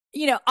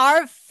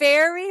Our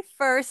very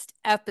first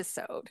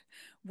episode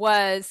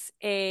was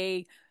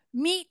a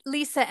Meet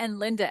Lisa and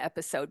Linda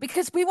episode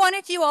because we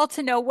wanted you all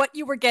to know what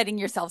you were getting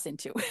yourselves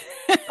into.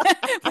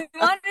 We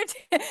wanted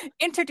to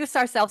introduce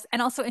ourselves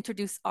and also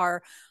introduce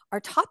our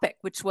topic,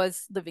 which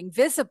was living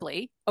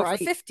visibly over Right,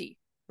 50.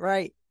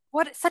 right.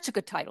 What such a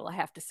good title, I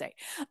have to say.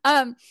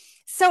 Um,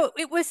 so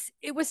it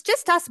was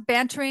just us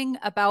bantering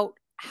about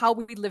how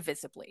we live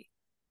visibly.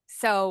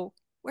 So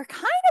we're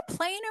kind of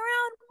playing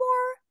around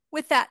more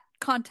with that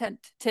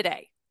content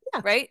today,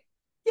 Yeah, right?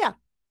 yeah.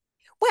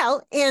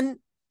 Well, and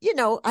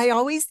I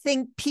always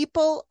think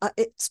people,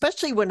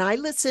 especially when I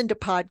listen to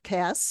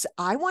podcasts,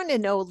 I want to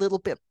know a little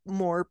bit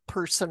more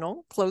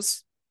personal,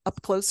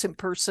 up close and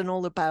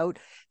personal about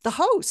the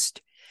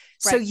host.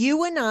 So Right.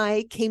 you and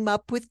I came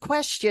up with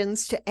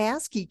questions to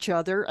ask each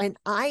other, and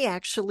I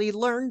actually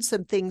learned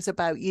some things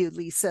about you,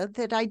 Lisa,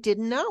 that I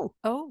didn't know.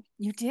 Oh,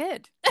 you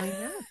did. I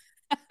know.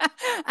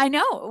 I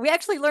know. We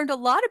actually learned a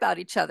lot about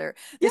each other.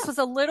 This Yeah, was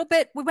a little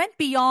bit, we went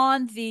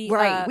beyond the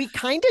right. We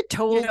kind of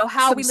told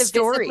how some we live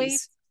visibly,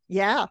 stories.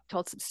 Yeah,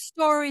 told some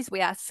stories. We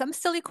asked some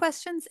silly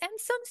questions and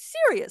some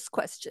serious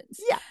questions.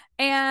 yeah.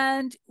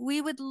 And we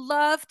would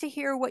love to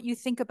hear what you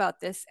think about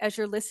this as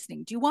you're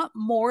listening. Do you want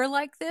more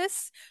like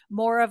this?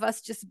 More of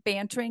us just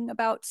bantering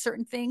about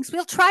certain things?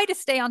 We'll try to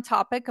stay on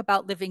topic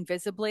about living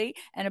visibly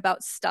and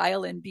about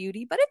style and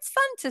beauty, but it's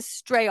fun to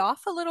stray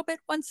off a little bit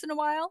once in a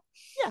while,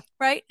 Yeah,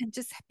 right? And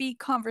just be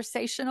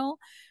conversational.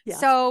 yeah,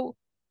 So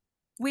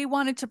we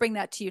wanted to bring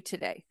that to you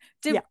today.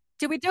 Did yeah.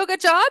 did we do a good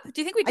job? Do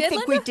you think we I did,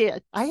 think Linda? we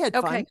did. I had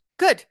Okay, fun.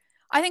 good.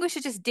 I think we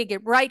should just dig it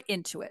right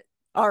into it.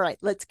 All right,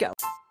 let's go.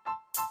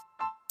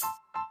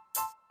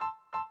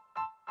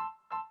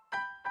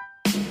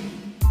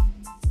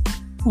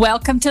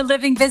 Welcome to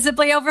Living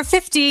Visibly Over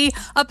 50,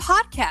 a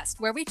podcast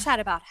where we chat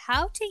about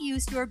how to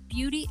use your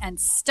beauty and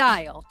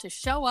style to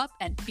show up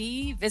and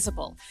be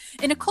visible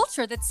in a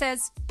culture that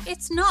says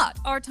it's not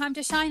our time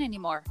to shine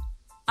anymore.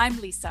 I'm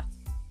Lisa.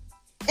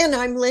 And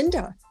I'm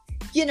Linda.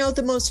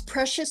 The most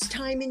precious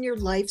time in your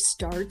life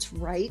starts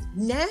right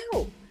now.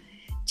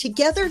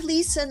 Together,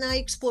 Lisa and I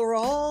explore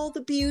all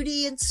the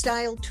beauty and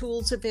style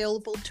tools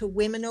available to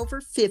women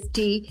over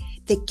 50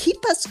 that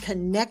keep us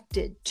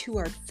connected to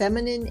our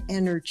feminine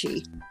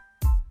energy.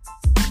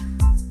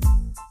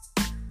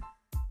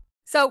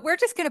 So we're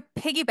just going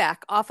to piggyback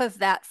off of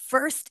that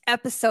first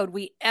episode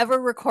we ever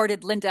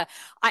recorded, Linda.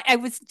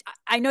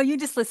 I know you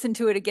just listened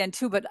to it again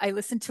too, but I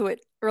listened to it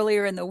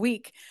earlier in the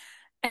week,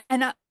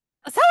 and that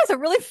was a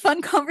really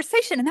fun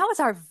conversation. And that was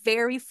our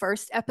very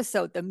first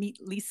episode, the Meet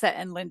Lisa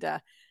and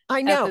Linda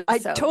I know. I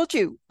episode. told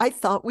you, I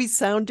thought we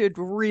sounded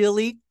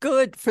really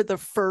good for the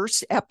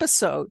first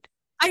episode.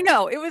 I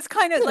know it was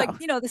kind of You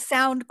like know, the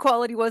sound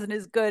quality wasn't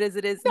as good as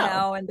it is no,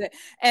 now,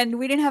 and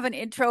we didn't have an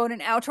intro and an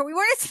outro. We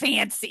weren't as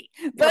fancy,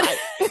 but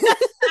right.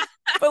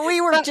 But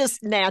we were but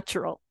just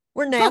natural.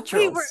 We're but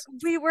we were naturals.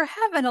 we were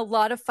having a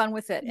lot of fun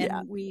with it, Yeah,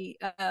 and we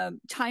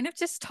kind of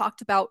just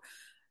talked about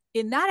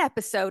in that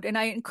episode. And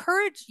I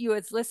encourage you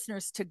as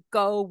listeners to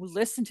go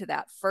listen to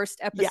that first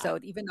yeah.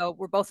 episode, even though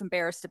we're both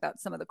embarrassed about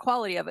some of the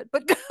quality of it,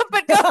 but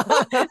but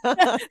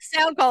go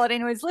sound quality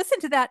anyways. Listen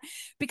to that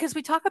because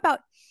we talk about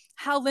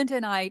how Linda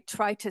and I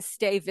try to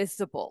stay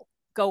visible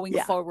going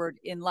Yeah, forward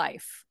in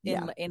life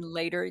yeah. in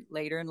later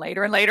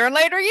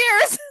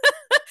years.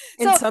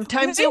 And So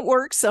sometimes we it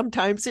works,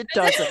 sometimes it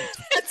doesn't.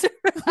 that's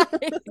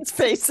right. Let's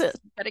face it.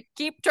 Gotta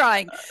keep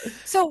trying.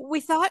 So we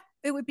thought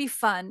it would be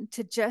fun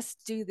to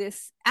just do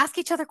this, ask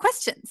each other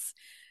questions.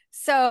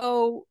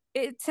 So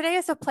today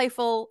is a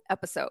playful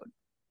episode.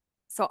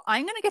 So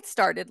I'm going to get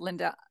started,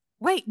 Linda.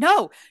 Wait,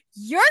 no,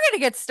 you're going to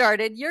get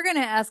started. You're going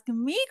to ask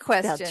me That's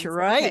questions.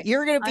 right. Okay.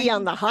 You're going to be on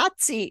I'm the hot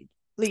seat,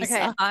 okay.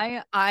 Lisa.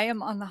 I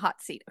am on the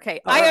hot seat. Okay.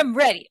 All I right. am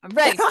ready. I'm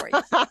ready for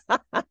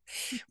you.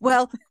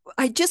 Well,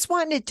 I just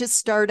wanted to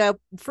start out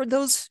for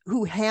those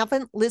who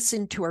haven't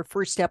listened to our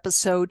first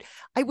episode.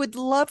 I would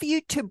love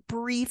you to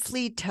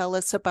briefly tell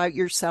us about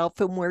yourself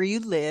and where you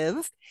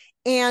live.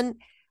 And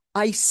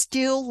I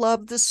still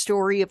love the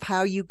story of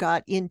how you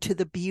got into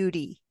the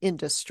beauty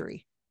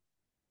industry.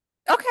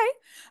 Okay.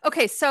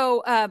 Okay.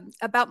 So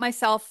about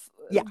myself,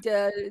 Yeah.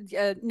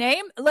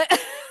 name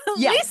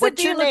Yeah. Lisa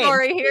What's D. your name?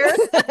 Ligori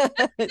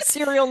here.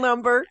 Serial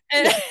number?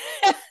 And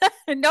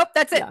Yeah. nope,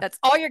 that's it. Yeah. That's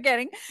all you're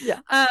getting. Yeah.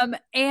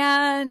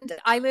 And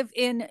I live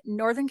in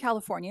Northern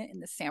California in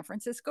the San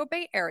Francisco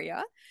Bay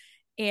Area.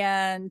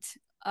 And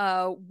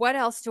what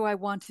else do I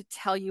want to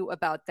tell you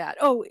about that?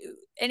 Oh,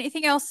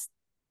 anything else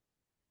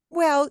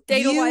Well,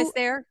 data wise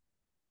there?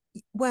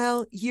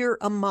 you're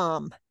a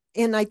mom.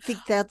 And I think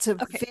that's a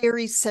Okay,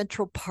 very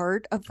central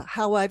part of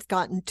how I've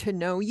gotten to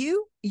know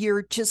you.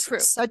 You're just true.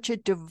 such a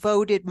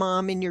devoted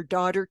mom, and your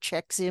daughter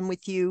checks in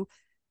with you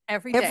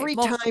Every day, every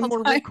time multiple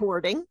we're times.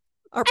 recording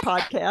our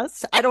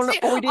podcast. I don't know.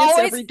 Oh, it is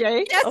Always, every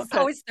day. yes, Okay.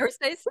 always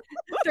Thursdays.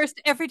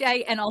 Thursday every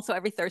day, and also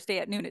every Thursday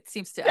at noon. It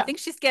seems to. I Yeah. think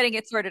she's getting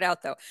it sorted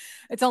out though.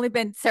 It's only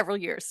been several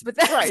years, but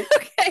that's Right.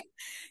 okay.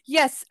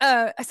 Yes.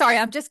 Sorry,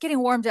 I'm just getting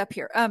warmed up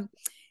here.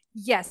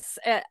 Yes,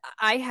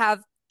 I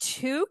have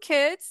two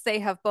kids. They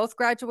have both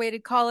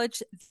graduated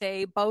college.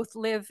 They both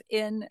live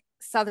in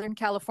Southern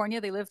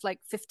California. They live like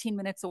 15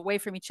 minutes away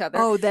from each other.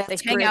 Oh, They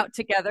that's hang great. out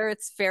together.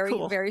 It's very,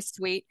 Cool. very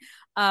sweet.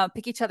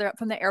 Pick each other up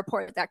from the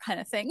airport, that kind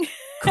of thing.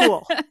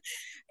 Cool.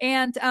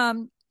 And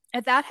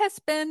that has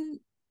been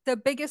the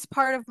biggest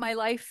part of my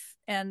life,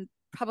 and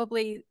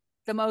probably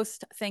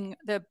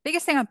the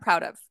biggest thing I'm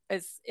proud of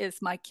is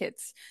my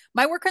kids.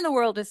 My work in the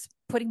world is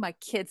putting my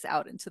kids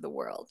out into the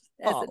world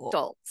as Oh,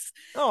 adults.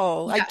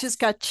 oh, I just Yes.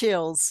 got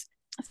chills.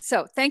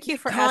 So thank You you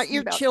for taught asking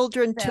your about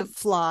children to them.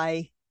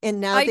 fly,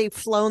 and now I they've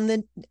flown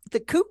the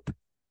coop.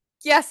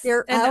 Yes,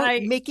 They're and out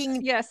I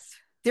making yes.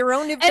 their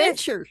own And if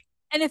adventure.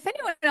 and if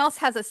anyone else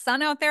has a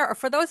son out there, or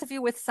for those of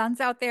you with sons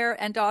out there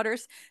and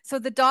daughters, so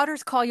the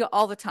daughters call you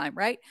all the time,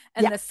 right?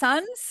 And Yeah, the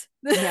sons,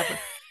 never.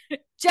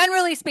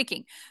 generally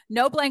speaking,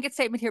 no blanket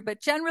statement here, but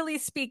generally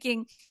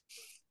speaking,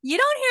 you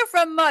don't hear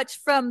from much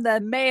from the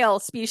male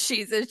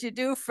species as you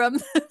do from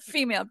the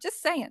female.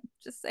 Just saying,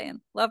 just saying.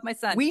 Love my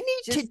son. We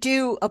need to Just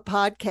do a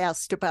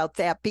podcast about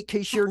that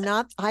because you're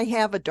not, I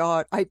have a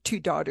daughter, I have two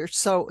daughters.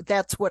 So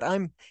that's what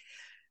I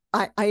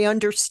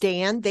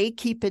understand they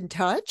keep in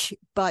touch,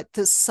 but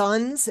the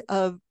sons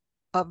of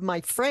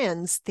my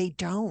friends, they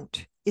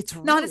don't. It's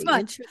not as really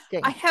much. I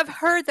interesting. have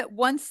heard that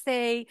once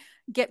they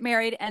get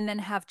married and then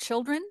have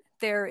children,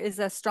 there is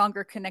a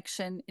stronger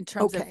connection in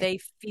terms of Okay. they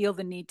feel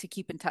the need to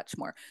keep in touch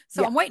more.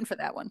 So Yeah. I'm waiting for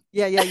that one.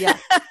 Yeah.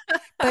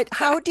 But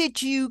how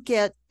did you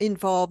get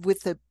involved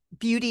with the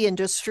beauty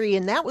industry?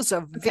 And that was a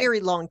Okay. very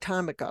long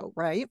time ago,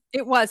 right?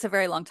 It was a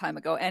very long time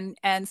ago. And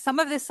some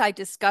of this I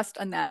discussed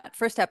on that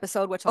first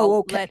episode, which Oh,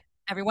 I'll let okay.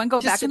 everyone go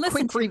Just back a and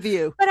listen quick to.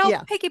 review. But I'll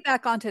Yeah.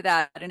 piggyback onto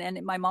that.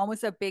 And my mom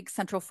was a big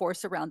central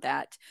force around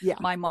that. Yeah.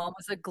 My mom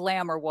was a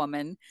glamour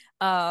woman.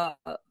 Uh,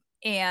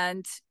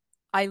 and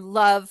I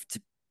loved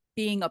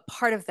being a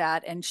part of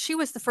that. And she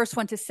was the first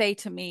one to say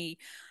to me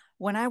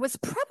when I was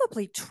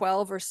probably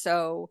 12 or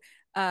so,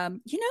 maybe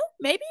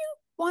you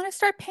want to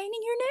start painting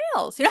your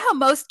nails. You know how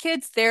most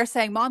kids, they're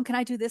saying, Mom, can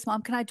I do this?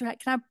 Mom, can I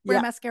wear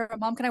Yeah. mascara?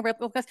 Mom, can I wear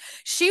because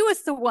she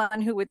was the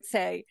one who would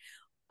say,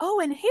 oh,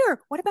 and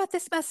here, what about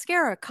this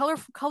mascara?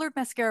 Colored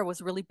mascara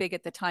was really big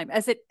at the time,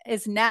 as it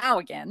is now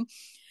again.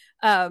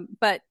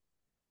 But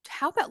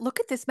how about look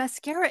at this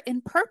mascara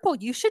in purple?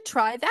 You should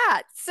try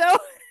that. So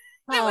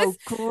it was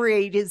How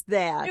great is it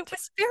that?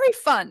 was very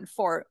fun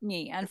for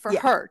me and for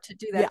Yeah. her to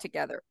do Yeah. that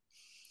together.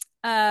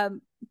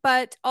 Um,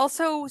 but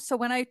also, so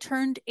when I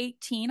turned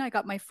 18, I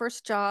got my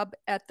first job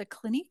at the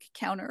Clinique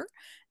counter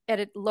at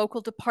a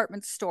local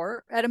department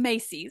store at a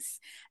Macy's.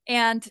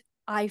 And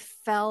I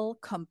fell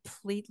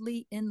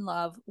completely in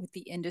love with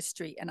the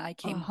industry. And I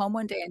came Oh, home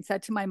one day and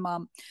said to my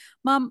mom,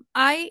 Mom,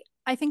 I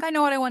think I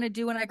know what I want to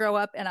do when I grow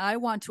up, and I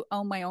want to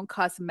own my own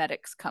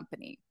cosmetics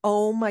company.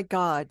 oh my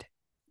God.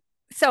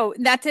 So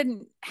that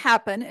didn't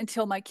happen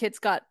until my kids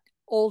got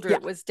older. Yeah.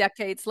 It was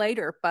decades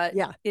later, but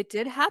Yeah. it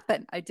did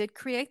happen. I did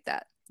create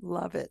that.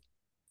 Love it.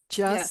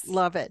 Just Yes.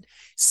 love it.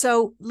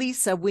 So,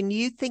 Lisa, when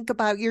you think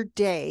about your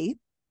day,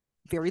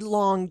 very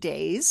long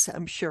days,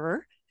 I'm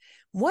sure,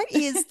 what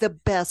is the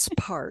best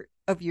part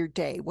of your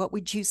day? What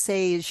would you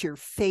say is your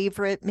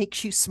favorite,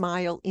 makes you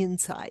smile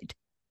inside?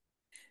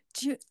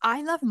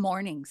 I love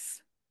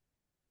mornings.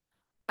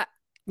 I,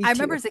 Me I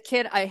remember too. as a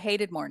kid, I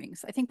hated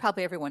mornings. I think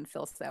probably everyone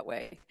feels that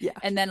way. Yeah.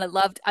 And then I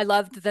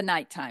loved the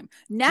nighttime.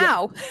 Yeah.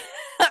 Now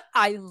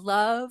I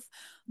love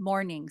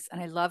mornings,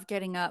 and I love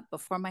getting up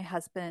before my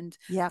husband.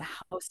 Yeah. The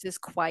house is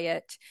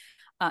quiet.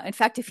 In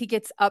fact, if he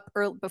gets up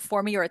early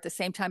before me or at the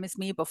same time as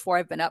me, before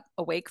I've been up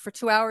awake for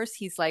 2 hours,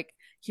 he's like,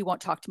 he won't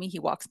talk to me. He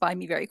walks by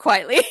me very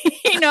quietly.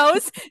 He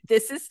knows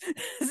this is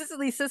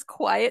Lisa's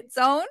quiet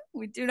zone.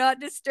 We do not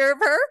disturb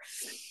her.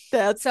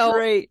 That's So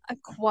great. a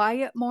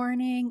quiet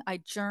morning, I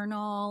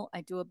journal,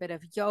 I do a bit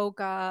of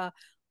yoga,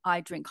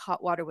 I drink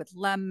hot water with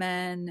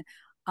lemon,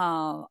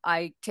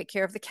 I take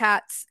care of the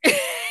cats,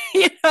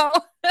 you know.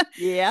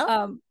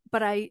 Yeah.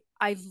 But I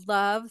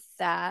love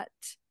that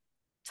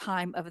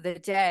time of the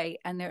day.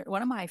 And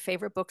one of my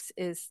favorite books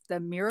is The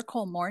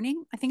Miracle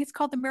Morning. I think it's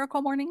called The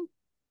Miracle Morning.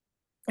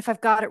 If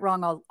I've got it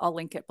wrong, I'll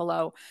link it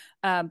below.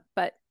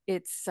 But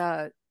it's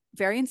a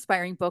very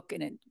inspiring book,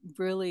 and it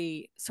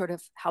really sort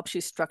of helps you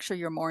structure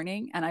your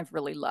morning. And I've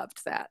really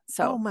loved that. Oh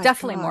So my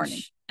definitely morning.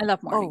 gosh. I love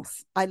Oh,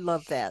 mornings. I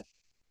love that.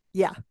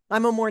 Yeah,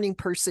 I'm a morning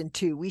person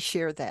too. We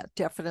share that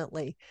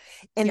definitely.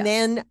 And Yes.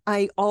 then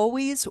I'm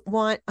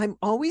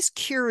always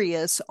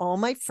curious, all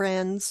my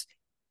friends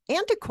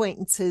and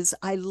acquaintances,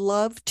 I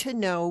love to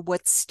know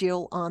what's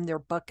still on their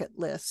bucket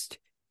list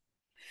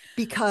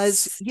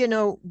because,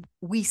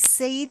 we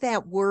say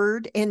that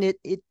word and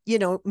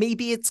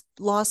maybe it's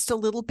lost a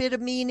little bit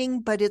of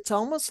meaning, but it's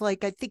almost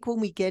like I think when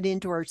we get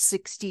into our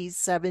 60s,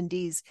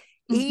 70s,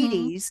 Mm-hmm.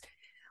 80s,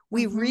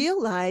 we Mm-hmm.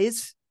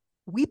 realize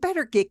we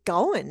better get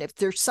going. If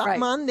there's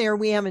something Right. on there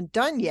we haven't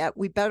done yet,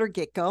 we better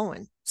get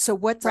going. So,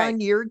 what's Right.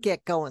 on your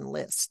get going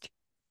list?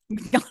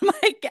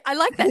 I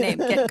like that name,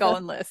 Get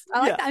Going List. I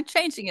like Yeah. that. I'm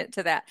changing it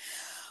to that.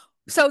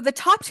 So the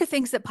top two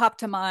things that pop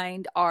to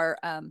mind are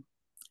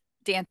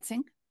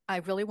dancing. I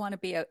really want to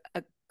be a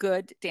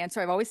good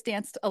dancer. I've always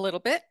danced a little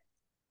bit,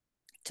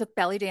 took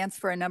belly dance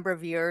for a number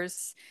of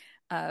years,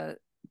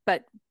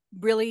 but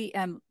really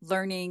am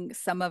learning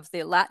some of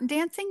the Latin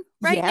dancing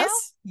right now,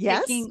 Yes,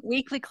 yes. taking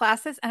weekly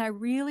classes, and I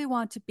really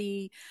want to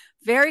be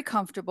very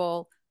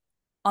comfortable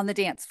on the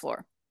dance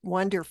floor.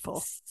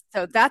 Wonderful.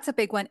 So that's a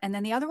big one. And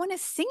then the other one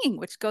is singing,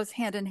 which goes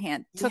hand in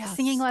hand. Took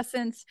singing Yes.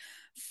 lessons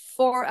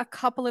for a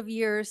couple of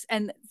years.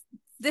 And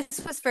this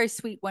was very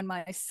sweet. When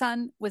my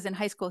son was in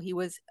high school, he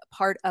was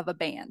part of a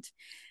band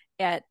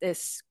at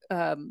this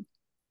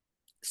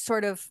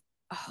sort of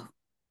oh,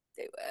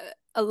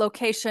 a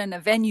location, a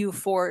venue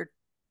for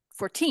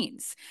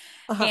teens.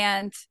 Uh-huh.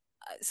 And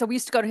so we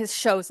used to go to his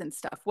shows and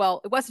stuff.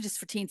 Well, it wasn't just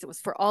for teens, it was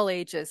for all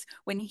ages.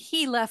 When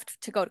he left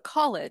to go to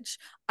college,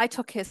 I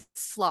took his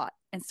slot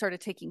and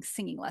started taking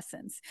singing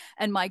lessons.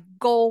 And my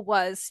goal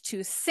was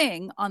to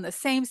sing on the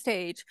same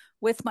stage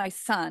with my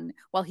son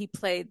while he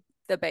played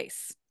the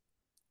bass.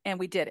 And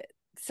we did it.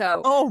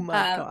 So Oh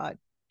my um, God.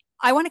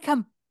 I want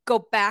to go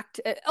back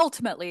to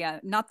ultimately,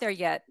 not there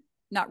yet,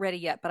 not ready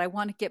yet, but I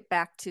want to get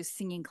back to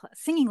singing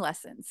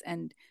lessons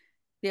and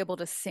be able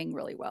to sing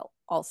really well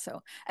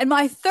also. And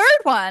my third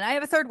one, I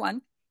have a third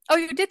one. Oh,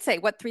 you did say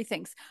what three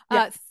things?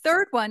 Yeah.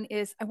 Third one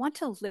is I want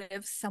to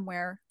live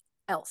somewhere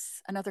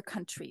else, another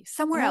country,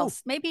 somewhere Oh,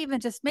 else, maybe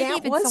that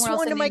even was somewhere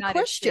else one in of the my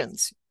United States.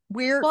 questions.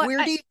 Where Well,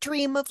 where do you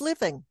dream of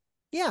living?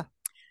 Yeah.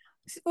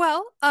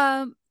 well,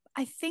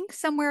 I think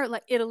somewhere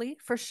like Italy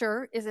for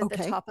sure is at the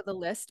Okay. top of the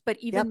list, but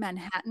even Yep.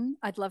 Manhattan,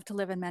 I'd love to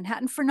live in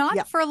Manhattan for not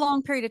Yeah. for a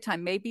long period of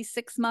time, maybe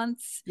 6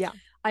 months. Yeah.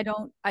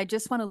 I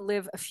just want to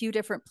live a few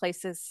different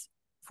places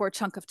for a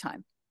chunk of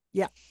time.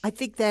 Yeah. I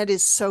think that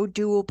is so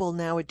doable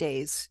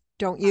nowadays.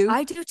 Don't you?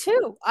 I do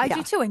too. I do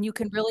Yeah. too. And you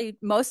can really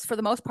for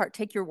the most part,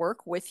 take your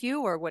work with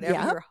you or whatever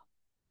Yeah.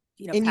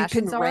 your, And you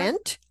can passions are.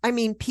 rent. I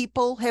mean,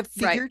 people have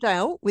Right. figured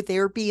out with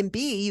Airbnb,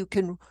 you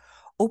can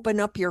open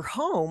up your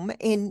home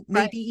and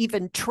Right. maybe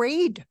even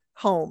trade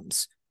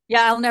homes.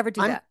 Yeah, I'll never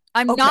do I'm that.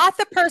 I'm okay. not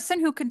the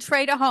person who can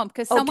trade a home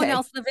because someone Okay.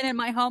 else living in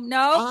my home.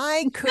 Nope.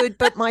 I could,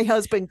 but my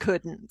husband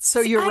couldn't. So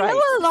See, you're I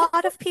right. know a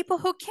lot of people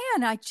who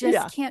can. I just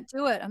Yeah. can't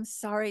do it. I'm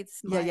sorry.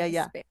 It's Yeah. Yeah. my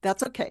Yeah. space.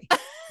 That's okay.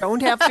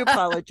 Don't have to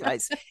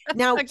apologize.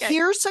 Now, Okay.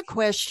 here's a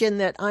question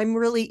that I'm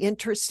really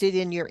interested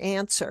in your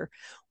answer.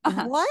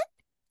 Uh-huh. What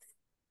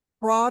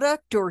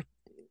product or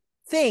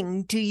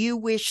thing do you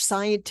wish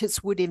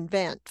scientists would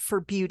invent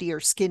for beauty or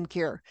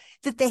skincare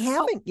that they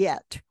Oh, haven't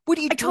yet? What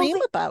do you I dream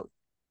totally about?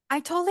 I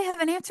totally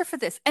have an answer for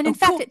this. And in Oh,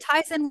 fact, cool. it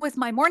ties in with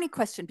my morning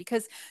question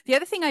because the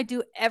other thing I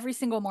do every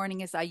single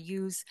morning is I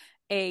use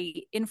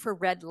a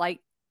infrared light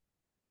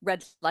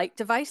red light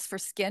device for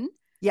skin.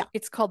 Yeah.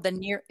 It's called the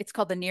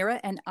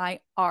NIRA,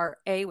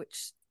 NIRA,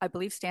 which I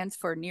believe stands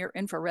for near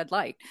infrared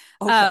light.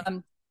 Okay.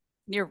 Um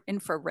near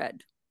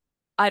infrared.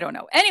 I don't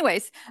know.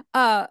 Anyways,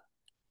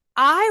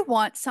 I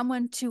want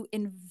someone to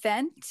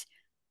invent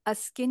a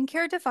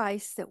skincare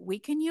device that we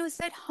can use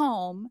at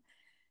home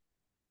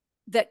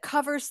that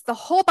covers the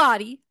whole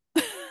body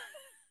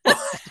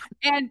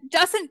and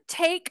doesn't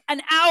take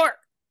an hour.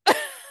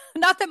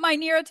 Not that my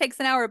Nira takes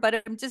an hour,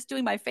 but I'm just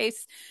doing my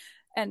face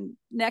and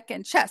neck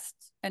and chest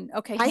and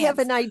okay, I have hands.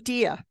 an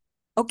idea.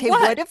 Okay. What?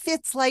 What if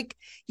it's like,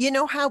 you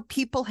know how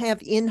people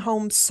have in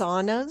home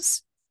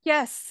saunas?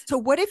 Yes. So,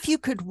 what if you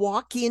could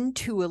walk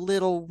into a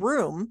little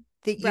room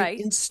that you Right.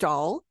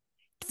 install,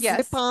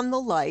 flip Yes. on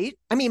the light?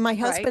 I mean, my Right.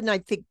 husband, I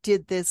think,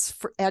 did this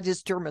at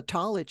his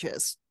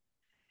dermatologist,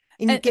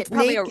 and you And it's get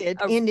probably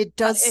naked, and it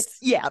does, it's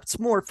yeah, it's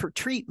more for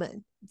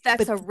treatment.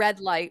 that's But, a red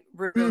light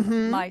room,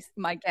 mm-hmm,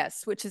 my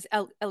guess, which is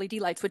LED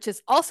lights, which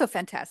is also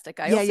fantastic.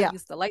 I yeah, also yeah,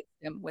 use the light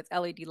sim with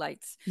LED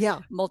lights yeah,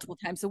 multiple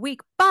times a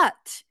week.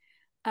 But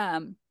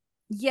um,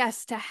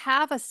 yes, to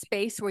have a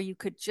space where you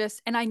could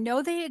just, and I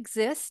know they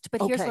exist,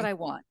 but here's what okay, I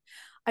want.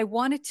 I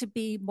want it to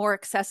be more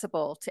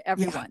accessible to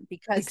yeah, everyone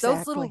because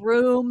those little exactly.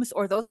 rooms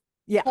or those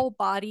Yeah, whole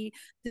body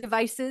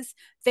devices,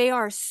 they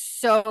are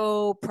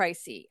so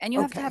pricey and you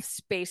have to have okay,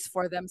 space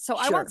for them. So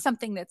I want sure.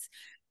 something that's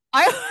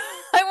I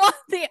I want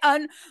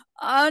the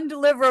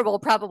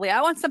undeliverable probably.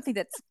 I want something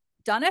that's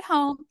done at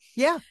home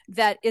Yeah,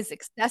 that is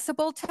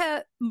accessible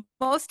to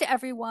most to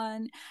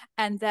everyone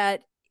and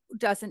that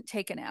doesn't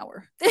take an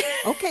hour.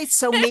 okay.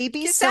 So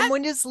maybe Is that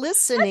someone is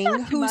that's listening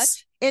not too who's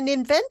much? an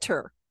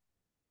inventor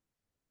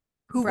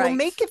who will Right.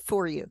 make it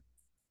for you.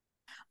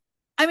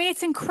 I mean,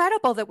 it's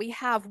incredible that we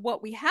have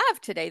what we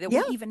have today, that we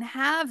Yeah, even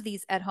have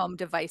these at-home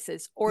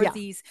devices or yeah,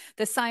 these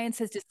the science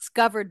has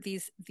discovered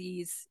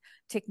these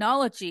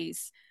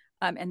technologies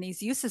and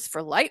these uses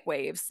for light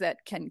waves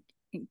that can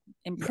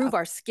yeah. improve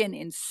our skin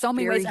in so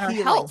many ways Very and our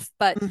healing. health.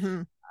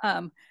 Hmm.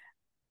 Um,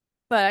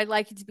 but I'd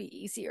like it to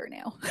be easier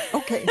now.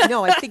 Okay.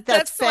 No, I think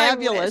that's That's my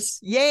wish. fabulous.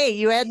 Yay,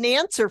 you had an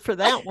answer for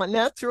that one.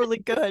 That's really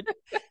good.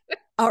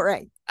 All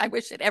right. I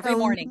wish it every So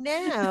morning.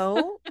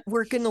 now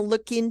we're going to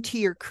look into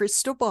your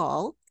crystal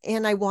ball,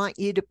 and I want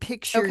you to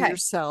picture Okay.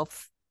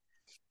 yourself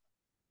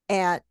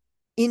at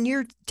in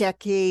your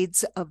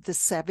decades of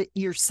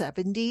your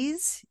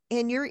 70s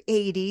and your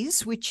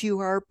 80s, which you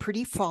are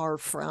pretty far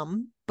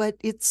from, but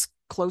it's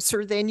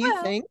closer than you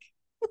Well, think.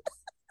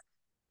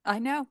 I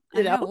know. you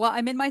I know? know. Well,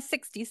 I'm in my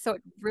 60s, so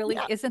it really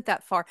Yeah. isn't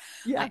that far.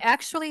 I Yeah.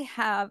 actually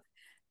have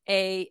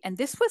and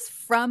this was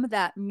from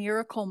that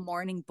Miracle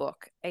Morning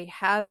book. I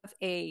have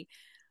a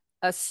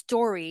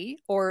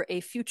story or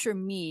a future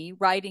me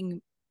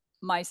writing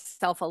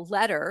myself a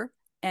letter,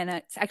 and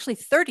it's actually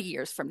 30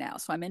 years from now.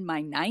 So I'm in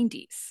my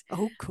 90s.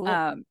 Oh, cool.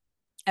 Um,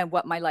 and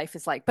what my life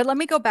is like. But let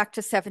me go back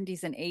to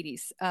 70s and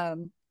 80s.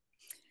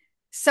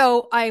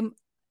 So I'm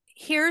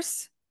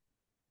here's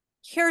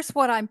here's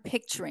what I'm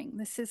picturing.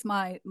 This is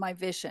my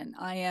vision.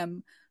 I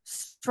am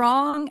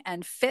strong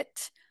and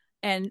fit.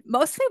 And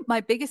mostly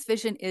my biggest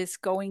vision is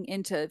going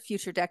into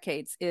future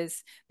decades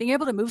is being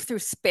able to move through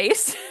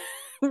space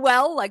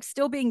well, like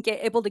still being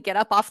able to get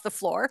up off the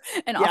floor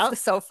and off Yeah. the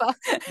sofa,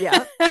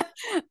 Yeah.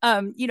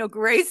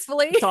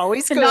 gracefully It's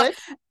always and not good.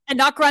 and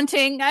not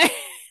grunting.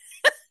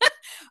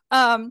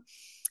 um,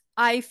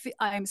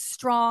 I'm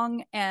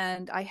strong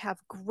and I have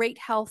great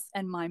health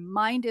and my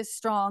mind is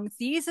strong.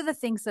 These are the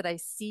things that I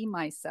see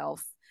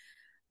myself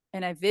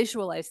and I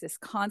visualize this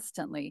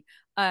constantly.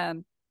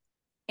 Um,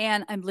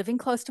 and I'm living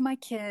close to my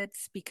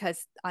kids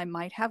because I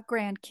might have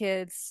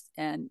grandkids.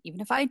 And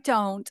even if I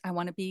don't, I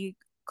want to be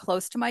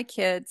close to my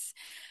kids.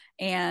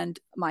 And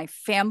my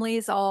family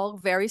is all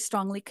very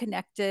strongly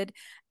connected.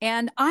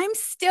 And I'm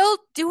still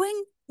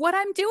doing what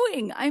I'm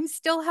doing. I'm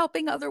still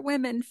helping other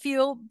women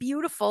feel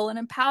beautiful and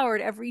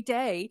empowered every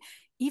day,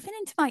 even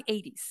into my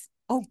 80s.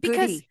 Oh,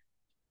 Because goody.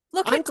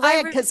 look at I'm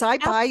glad Iris because I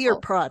buy your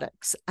Apfel.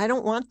 products. I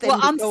don't want Well,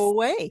 them to go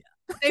away.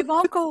 they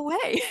won't go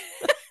away.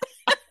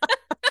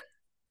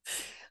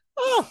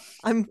 Oh,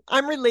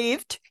 I'm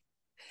relieved.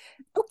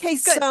 Okay,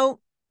 Good. so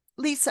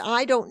Lisa,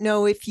 I don't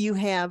know if you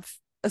have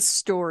a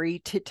story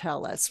to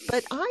tell us,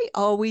 but I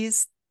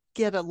always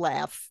get a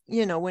laugh,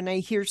 when I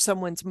hear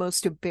someone's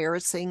most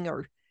embarrassing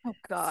or Oh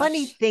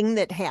funny gosh. thing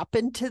that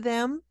happened to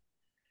them.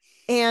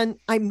 And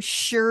I'm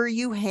sure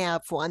you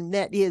have one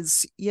that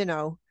is,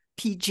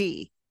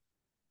 PG,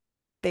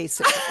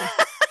 basically.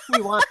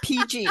 We want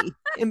PG,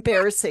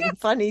 embarrassing,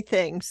 funny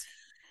things.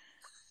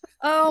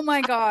 Oh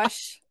my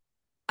gosh.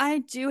 I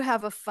do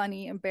have a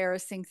funny,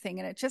 embarrassing thing,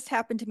 and it just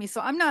happened to me.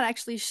 So I'm not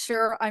actually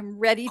sure I'm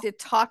ready to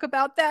talk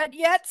about that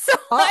yet. So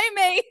Oh, I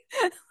may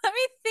let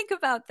me think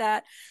about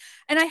that.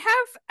 And I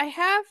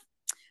have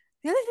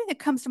the other thing that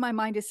comes to my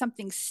mind is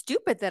something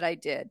stupid that I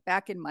did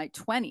back in my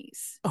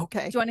 20s.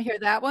 okay. Do you want to hear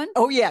that one?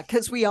 Oh, yeah,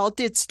 because we all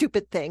did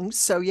stupid things.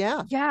 So,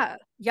 yeah. Yeah.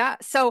 Yeah.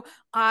 So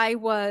I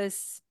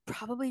was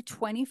probably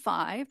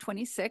 25,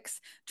 26,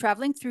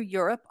 traveling through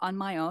Europe on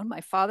my own.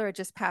 My father had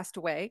just passed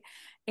away.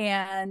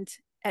 And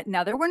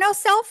now there were no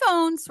cell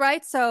phones,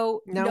 right?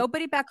 So No,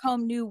 nobody back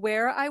home knew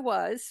where I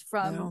was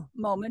from no,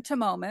 moment to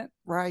moment.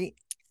 right.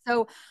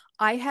 So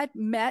I had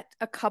met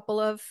a couple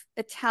of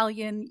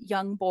Italian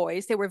young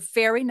boys. They were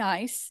very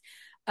nice.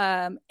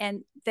 And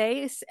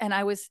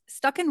I was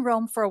stuck in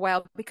Rome for a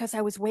while because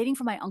I was waiting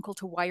for my uncle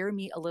to wire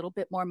me a little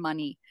bit more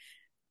money.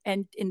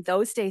 And in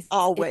those days,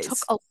 it took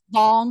Always. a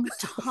long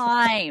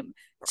time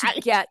to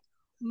Right, get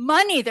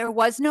money. There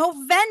was no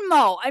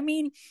Venmo. I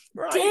mean,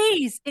 right.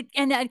 days.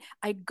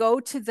 I'd go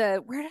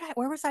to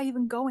where was I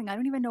even going? I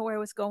don't even know where I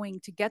was going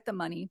to get the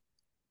money.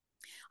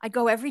 I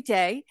go every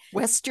day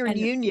Western and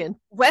Union.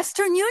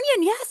 Western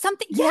Union, yeah,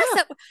 something, yes.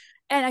 Yeah,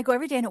 And I go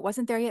every day and it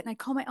wasn't there yet. And I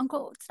call my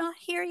uncle, it's not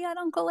here yet,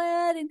 Uncle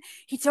Ed. And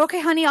he'd say,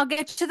 okay, honey, I'll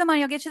get you the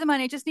money. I'll get you the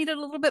money. I just needed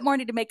a little bit more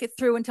to make it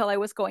through until I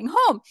was going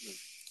home.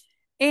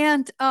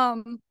 And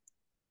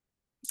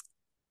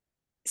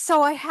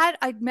so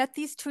I'd met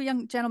these two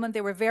young gentlemen.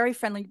 They were very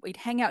friendly. We'd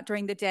hang out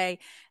during the day,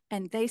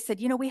 and they said,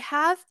 we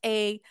have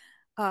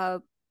uh,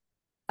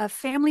 a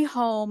family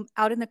home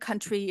out in the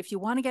country. If you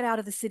want to get out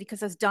of the city,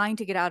 because I was dying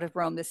to get out of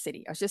Rome, the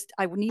city.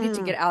 I needed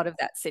to mm, get out of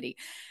that city.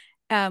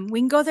 We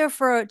can go there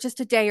for just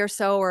a day or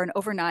so or an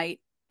overnight.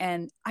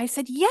 And I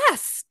said,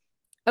 yes.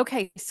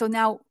 Okay, so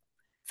now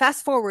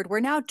fast forward, we're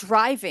now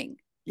driving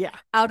yeah,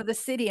 out of the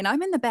city, and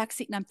I'm in the back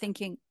seat, and I'm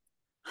thinking,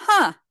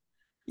 huh.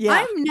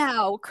 yeah, I'm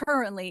now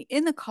currently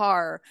in the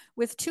car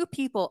with two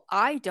people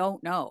I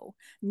don't know.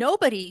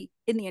 Nobody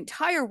in the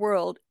entire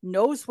world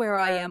knows where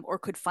I am or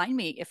could find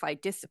me if I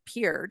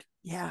disappeared.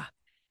 yeah,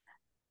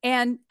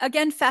 And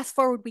again, fast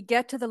forward, we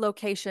get to the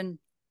location.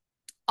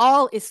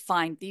 All is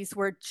fine. These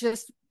were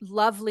just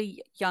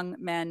lovely young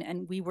men,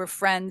 and we were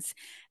friends.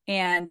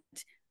 And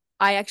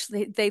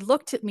they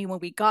looked at me when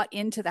we got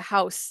into the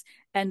house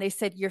and they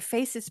said, your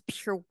face is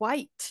pure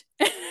white.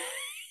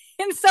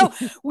 And so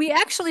we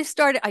actually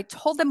started, I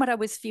told them what I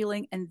was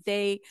feeling, and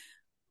they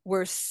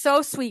were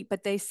so sweet,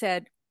 but they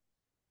said,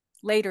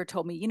 later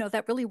told me,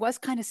 that really was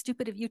kind of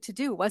stupid of you to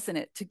do, wasn't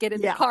it? To get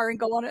in the yeah. car and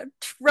go on a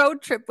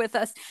road trip with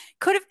us.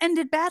 Could have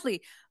ended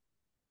badly,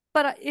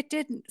 but it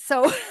didn't.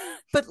 So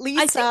But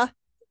I think, Lisa,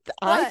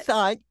 I what?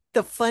 thought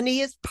the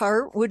funniest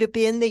part would have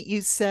been that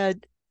you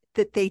said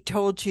that they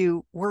told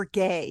you we're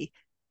gay.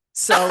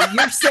 So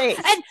you're safe.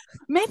 And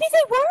maybe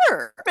they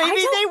were. I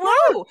Maybe they don't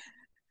were. know.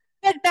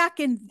 But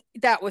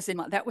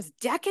that was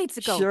decades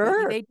ago. Maybe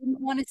Sure. they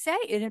didn't want to say,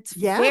 and it's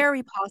Yeah,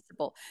 very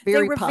possible.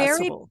 very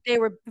possible. They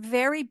were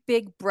very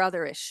big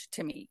brotherish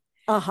to me.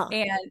 Uh-huh.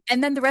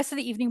 And then the rest of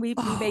the evening we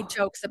made Oh,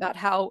 jokes about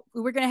how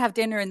we were going to have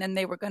dinner and then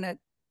they were going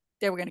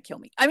to kill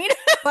me. I mean,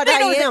 but you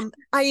know,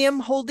 I am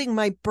holding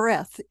my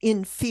breath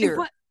in it fear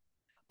was,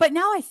 but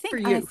now for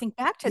I you. think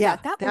back to Yeah,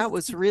 that. That was that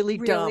was really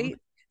dumb. really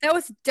that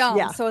was dumb.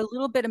 Yeah. So a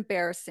little bit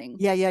embarrassing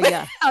Yeah, yeah,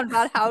 yeah.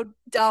 about how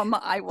dumb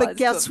I But was to have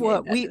guess made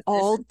what? that We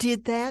all decision.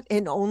 did that,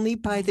 and only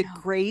by I the know.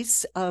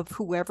 grace of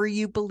whoever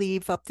you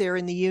believe up there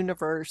in the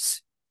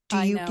universe do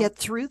I you know. get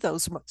through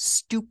those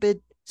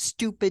stupid,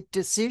 stupid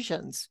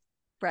decisions.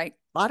 Right.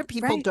 A lot of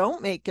people Right.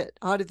 don't make it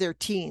out of their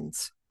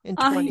teens and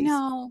I 20s.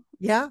 know.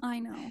 Yeah. I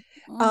know.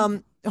 Oh,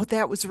 Oh,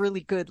 that was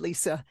really good,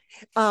 Lisa.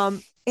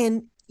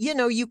 And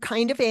you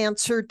kind of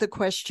answered the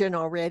question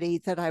already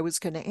that I was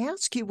going to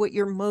ask you what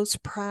you're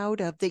most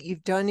proud of that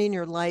you've done in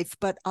your life.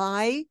 But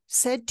I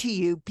said to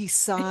you,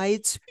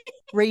 besides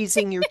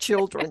raising your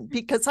children,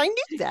 because I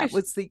knew that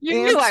was the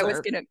you knew I was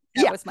answer. gonna.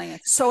 That Yeah. was my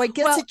answer. So I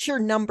guess Well, it's your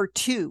number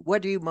two.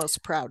 What are you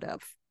most proud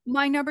of?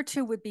 my number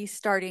two would be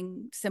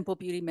starting Simple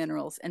Beauty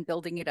Minerals and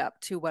building it up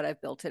to what I've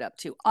built it up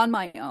to on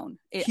my own.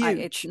 It's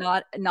Huge.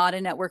 not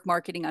a network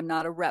marketing. I'm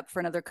not a rep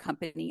for another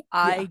company. Yeah.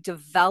 I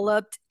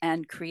developed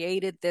and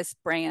created this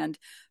brand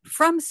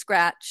from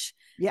scratch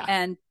Yeah.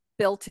 and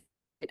built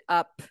it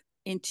up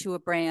into a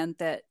brand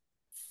that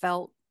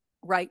felt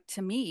right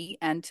to me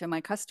and to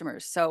my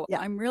customers. So Yeah.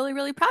 I'm really,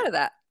 really proud of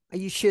that.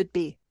 You should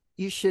be.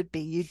 You should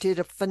be. You did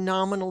a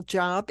phenomenal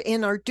job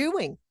and are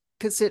doing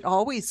because it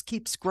always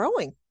keeps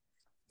growing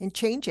and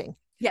changing.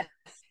 Yes.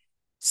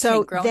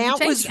 So Growing and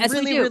that was changing as we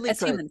really, do really as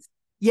good. humans.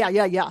 Yeah,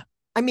 yeah, yeah.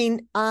 I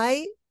mean,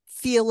 I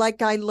feel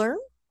like I learned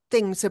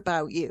things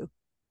about you.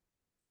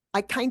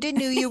 I kind of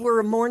knew you were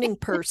a morning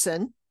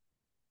person,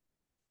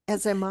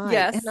 as am I. And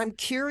Yes. I'm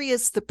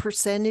curious the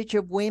percentage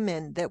of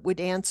women that would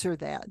answer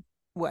that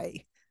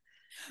way.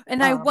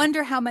 And I Um,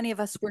 wonder how many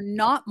of us were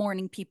not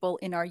morning people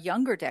in our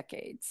younger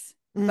decades,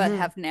 but mm-hmm,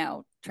 have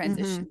now mm-hmm.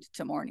 transitioned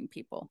to morning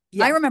people. I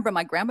Yeah, remember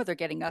my grandmother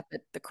getting up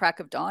at the crack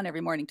of dawn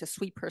every morning to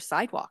sweep her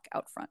sidewalk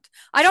out front.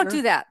 I don't do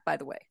sure. that, by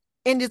the way.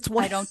 And it's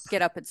one. I don't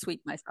get up and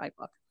sweep my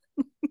sidewalk.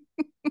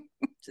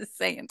 Just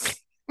saying.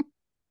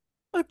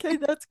 Okay,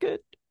 that's good.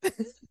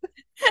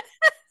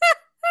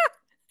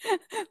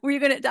 Were you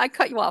gonna? I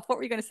cut you off. What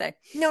were you gonna say?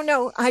 No,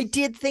 no, I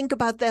did think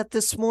about that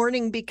this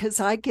morning because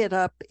I get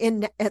up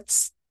and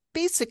it's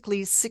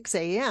basically 6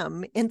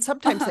 a.m. and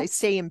sometimes Uh-huh. I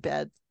stay in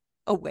bed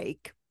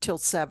awake till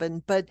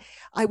 7, but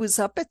I was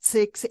up at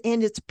 6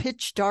 and it's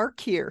pitch dark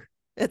here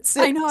at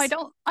I know. I 6.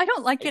 don't. I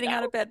don't like I getting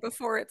out of know. bed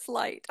before it's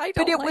light. I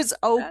But don't it like was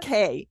that.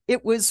 okay.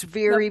 It was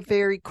very, Okay.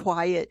 very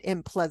quiet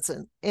and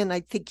pleasant. And I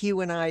think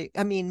you and I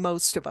mean,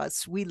 most of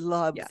us, we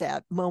love Yeah.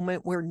 that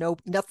moment where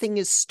nothing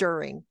is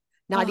stirring,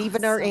 not Oh,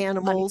 even it's our so funny.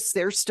 animals.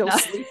 They're still No,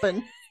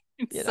 sleeping,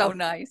 it's you so know.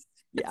 nice.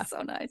 Yeah. It's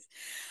so nice.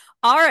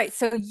 All right.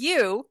 So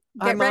you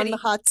get I'm on the ready.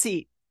 hot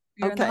seat.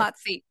 You're in the Okay. hot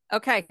seat.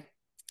 Okay.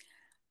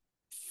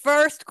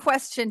 First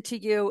question to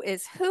you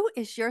is who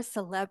is your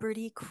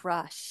celebrity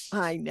crush?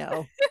 I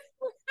know.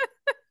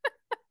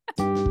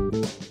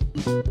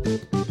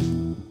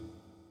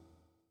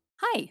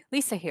 Hi,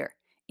 Lisa here.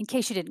 In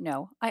case you didn't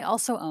know, I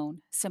also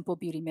own Simple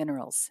Beauty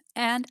Minerals,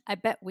 and I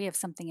bet we have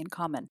something in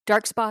common.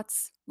 Dark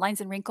spots, lines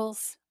and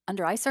wrinkles,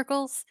 under eye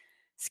circles,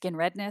 skin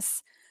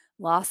redness,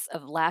 loss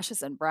of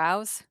lashes and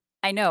brows.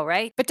 I know,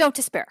 right? But don't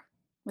despair.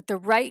 With the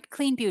right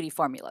clean beauty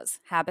formulas,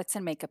 habits,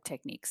 and makeup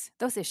techniques,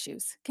 those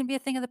issues can be a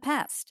thing of the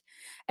past.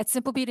 At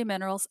Simple Beauty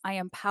Minerals, I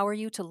empower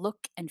you to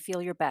look and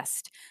feel your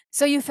best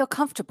so you feel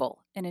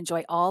comfortable and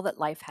enjoy all that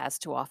life has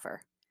to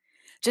offer.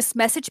 Just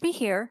message me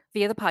here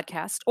via the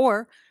podcast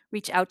or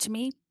reach out to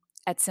me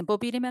at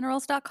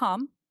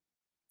simplebeautyminerals.com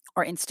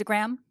or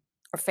Instagram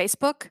or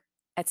Facebook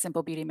at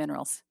Simple Beauty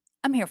Minerals.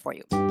 I'm here for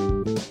you.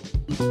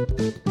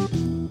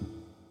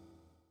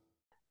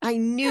 I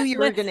knew you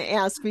were going to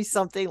ask me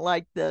something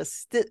like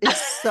this. That is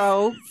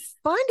so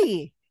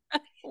funny.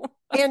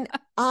 And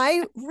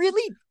I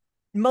really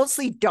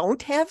mostly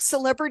don't have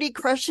celebrity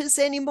crushes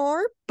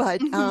anymore,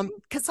 but Mhm.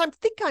 because I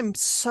think I'm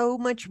so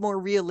much more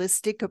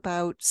realistic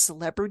about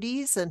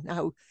celebrities and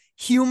how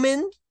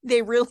human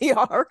they really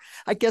are.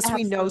 I guess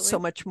we know so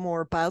Absolutely. much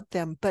more about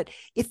them. But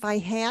if I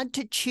had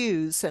to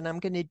choose, and I'm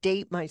going to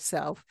date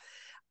myself,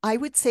 I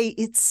would say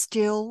it's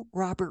still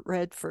Robert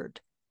Redford.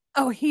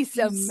 Oh, he's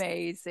He's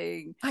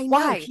amazing. I know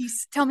Why?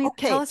 he's Tell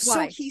okay. us So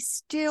why. he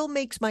still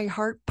makes my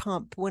heart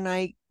pump when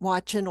I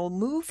watch an old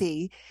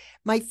movie.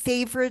 My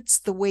favorite's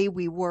The Way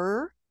We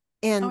Were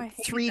Oh, and I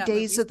hated Three that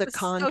Days movie. of the It's so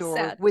Condor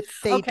sad. with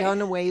Faye Okay.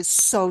 Dunaway is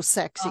so Oh,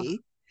 sexy.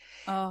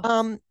 oh,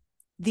 Um,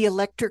 The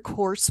Electric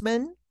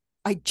Horseman.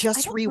 I I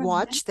just don't remember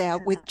rewatched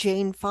that with that.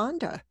 Jane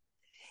Fonda.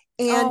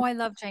 Oh, And I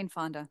love Jane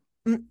Fonda.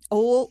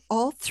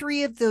 all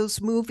three of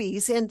those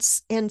movies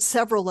and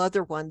several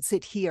other ones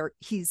that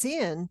he's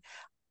in,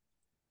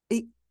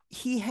 it,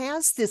 he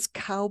has this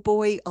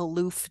cowboy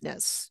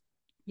aloofness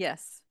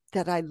Yes.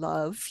 that I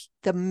love,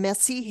 the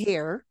messy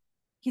hair,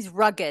 He's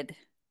rugged.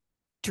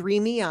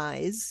 dreamy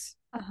eyes,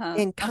 Uh-huh.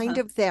 and kind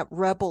Uh-huh. of that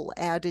rebel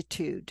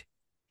attitude.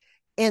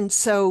 And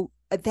so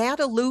that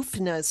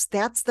aloofness,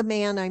 that's the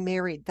man I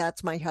married.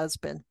 That's my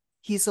husband.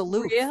 He's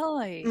aloof.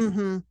 Really?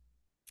 Mm-hmm.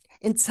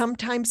 And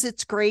sometimes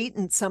it's great,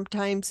 and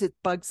sometimes it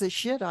bugs the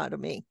shit out of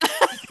me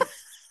because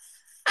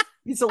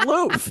he's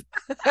aloof.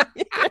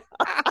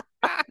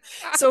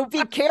 So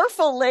be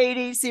careful,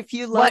 ladies, if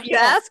you What love you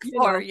that, ask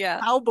for, yeah.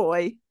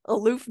 cowboy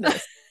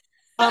aloofness.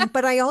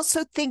 But I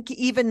also think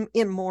even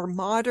in more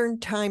modern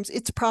times,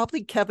 it's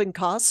probably Kevin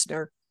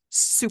Costner,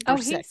 super Oh,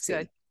 he's good.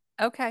 sexy.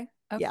 Okay.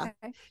 Yeah.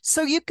 Okay.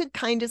 So you could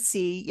kind of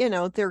see,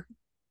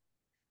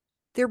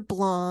 they're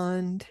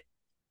blonde.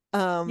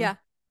 Um, Yeah.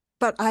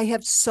 but I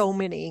have so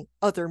many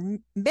other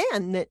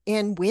men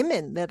and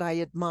women that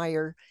I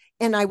admire.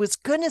 And I was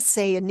going to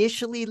say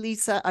initially,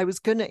 Lisa, I was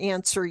going to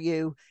answer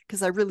you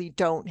because I really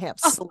don't have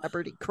Oh,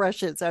 celebrity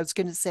crushes. I was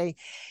going to say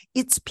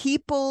it's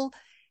people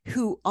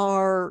who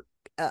are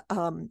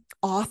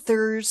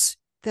authors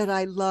that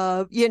I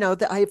love,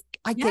 that I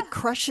get yeah.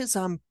 crushes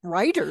on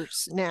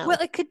writers Well,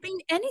 now. it could mean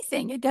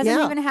anything. It doesn't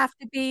Yeah. even have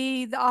to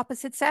be the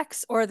opposite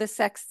sex or the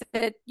sex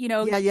that,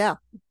 Yeah. Yeah.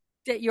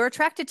 that you're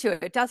attracted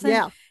to. It doesn't,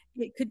 Yeah.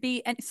 it could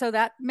be, and so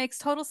that makes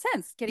total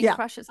sense. Getting Yeah.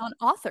 crushes on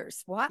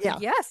authors. What? Yeah.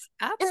 Yes,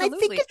 And I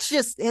think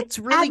absolutely. it's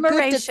really good to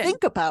Admiration.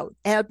 think about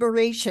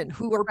admiration,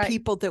 who are Right.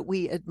 people that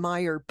we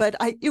admire. But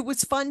it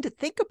was fun to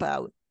think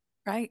about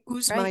Right.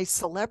 who's Right. my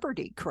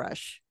celebrity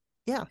crush.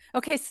 Yeah.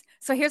 Okay.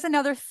 So here's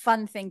another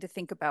fun thing to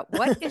think about.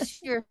 What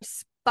is your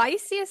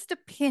spiciest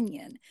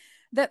opinion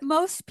that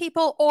most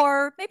people,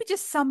 or maybe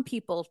just some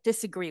people,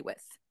 disagree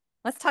with?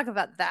 Let's talk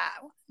about that.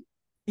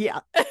 Yeah.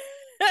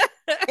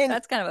 And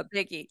That's kind of a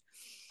biggie.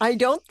 I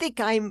don't think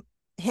I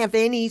have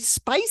any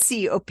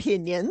spicy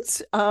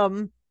opinions.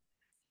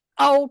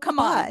 Oh, come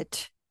on.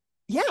 But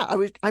yeah,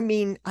 I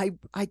mean, I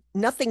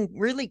nothing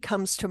really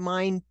comes to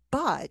mind,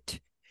 but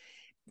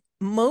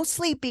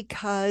mostly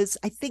because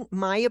I think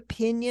my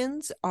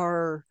opinions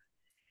are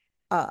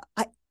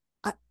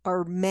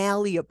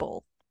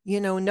malleable.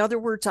 In other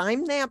words,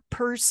 I'm that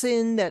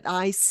person that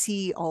I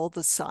see all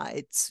the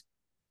sides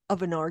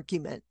of an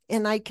argument.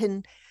 And I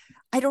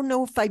don't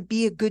know if I'd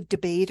be a good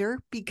debater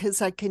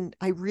because I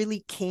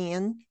really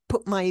can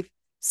put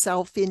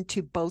myself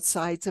into both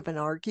sides of an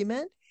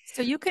argument.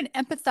 So you can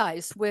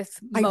empathize with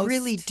I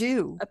really most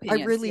do. I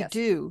opinions. really Yes.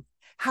 do.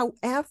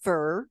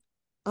 However,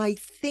 I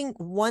think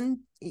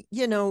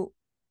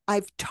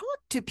I've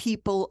talked to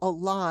people a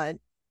lot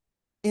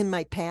in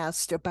my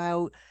past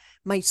about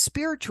my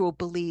spiritual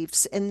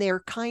beliefs, and they're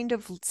kind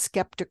of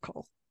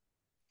skeptical.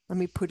 Let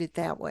me put it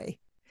that way.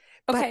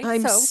 But Okay.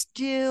 I'm So,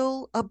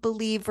 still a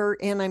believer,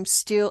 and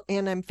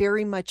I'm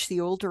very much,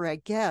 the older I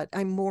get,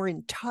 I'm more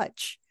in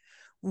touch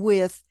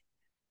with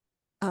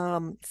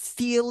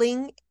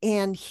feeling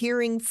and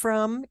hearing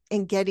from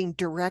and getting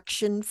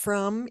direction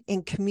from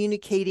and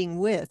communicating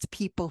with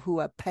people who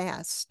have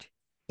passed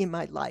in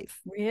my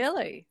life.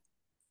 really?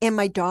 And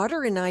my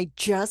daughter and I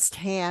just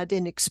had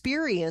an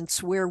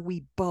experience where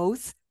we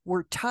both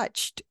were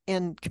touched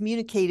and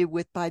communicated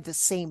with by the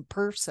same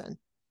person.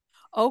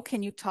 Oh,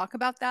 can you talk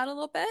about that a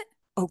little bit?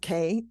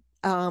 Okay.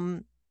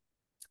 Um,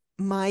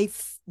 my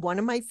One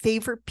of my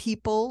favorite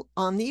people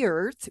on the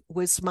earth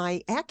was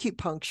my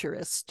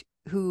acupuncturist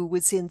who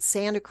was in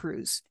Santa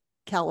Cruz,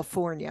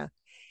 California.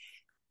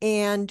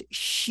 And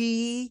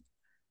she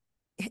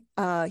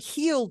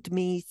healed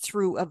me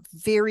through a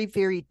very,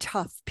 very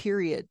tough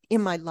period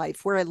in my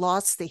life where I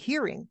lost the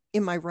hearing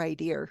in my right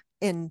ear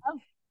and Oh,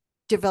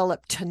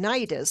 developed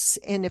tinnitus.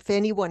 And if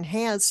anyone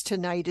has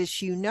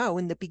tinnitus,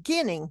 in the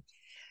beginning,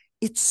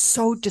 it's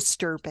so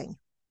disturbing.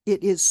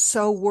 It is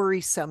so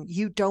worrisome.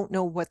 You don't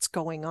know what's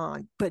going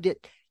on, but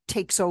it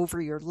takes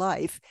over your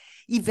life.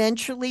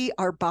 Eventually,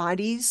 our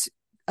bodies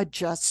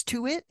adjust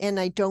to it, and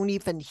I don't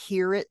even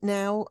hear it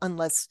now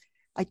unless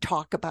I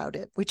talk about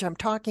it, which I'm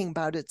talking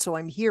about it, so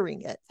I'm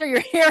hearing it. so you're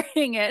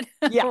hearing it.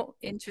 Yeah. Oh,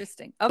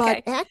 interesting. But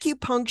Okay.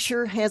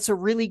 acupuncture has a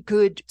really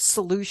good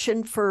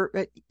solution for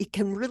it. It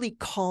can really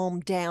calm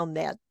down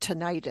that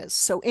tinnitus.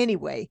 So,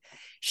 anyway,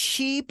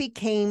 she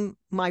became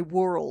my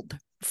world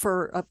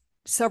for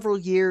several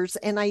years,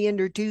 and I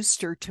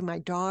introduced her to my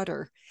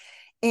daughter.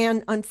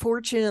 And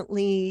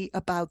unfortunately,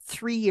 about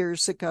 3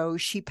 years ago,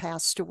 she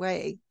passed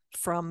away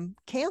from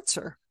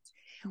cancer,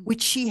 Hmm.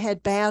 which she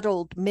had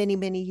battled many,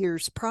 many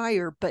years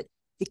prior, but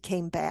it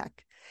came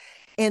back.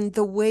 And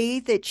oh,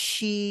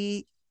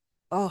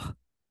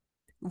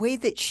 way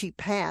that she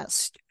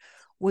passed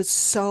was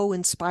so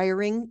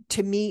inspiring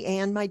to me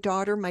and my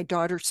daughter. My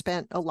daughter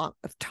spent a lot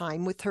of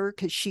time with her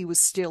because she was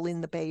still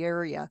in the Bay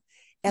Area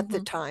at the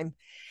Mm-hmm. time.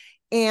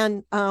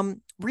 And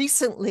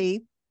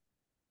recently,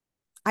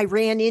 I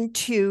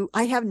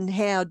haven't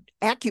had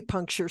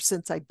acupuncture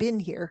since I've been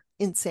here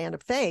in Santa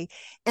Fe.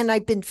 And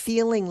I've been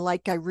feeling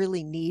like I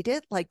really need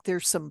it. Like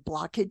there's some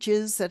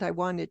blockages that I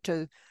wanted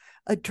to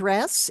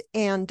address.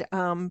 And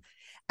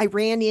I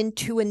ran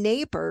into a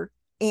neighbor,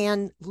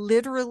 and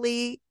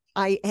literally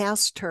I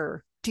asked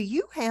her, "Do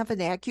you have an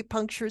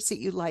acupuncturist that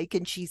you like?"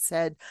 And she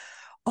said,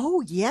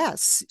 "Oh,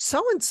 yes,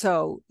 so and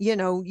so,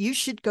 you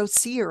should go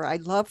see her. I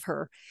love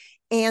her."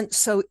 And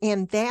so,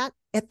 and that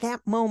at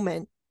that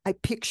moment, I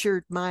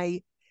pictured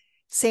my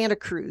Santa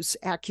Cruz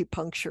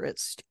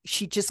acupuncturist.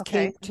 She just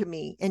came Okay. to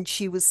me and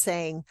she was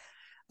saying,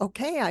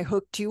 okay, I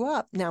hooked you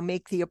up. Now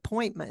make the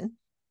appointment.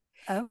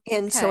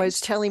 And so I Okay. was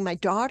telling my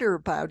daughter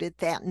about it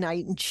that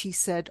night, and she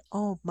said,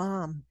 oh,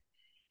 mom,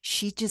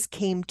 she just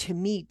came to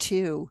me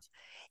too.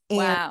 And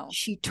Wow.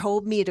 she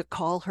told me to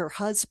call her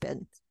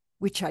husband,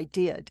 which I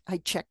did. I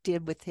checked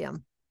in with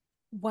him.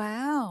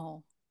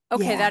 Wow.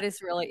 Okay, Yeah. that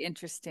is really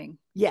interesting.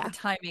 The Yeah.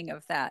 timing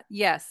of that.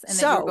 Yes. And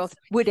that you were So both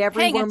would paying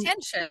everyone,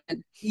 attention.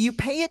 you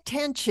pay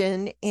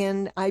attention,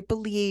 and I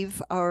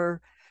believe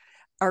our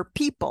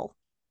people,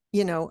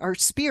 our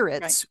Right.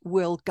 spirits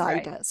will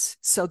guide Right. us.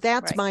 So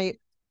that's Right. my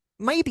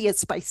maybe a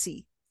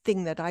spicy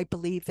thing that I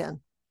believe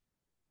in.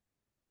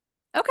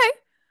 Okay.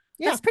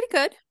 Yeah. That's pretty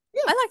good.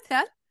 Yeah. I like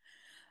that.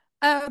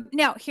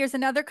 Now, here's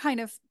another kind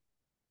of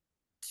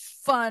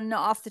fun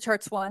off the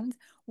charts one.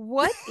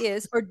 What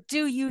is, or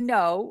do you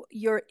know,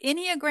 your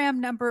Enneagram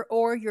number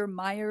or your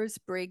Myers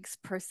Briggs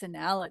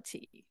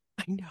personality?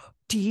 I know.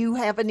 Do you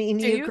have an Do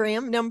you?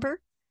 Enneagram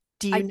number?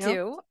 Do I you know?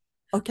 do.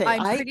 Okay,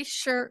 I'm I pretty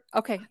sure.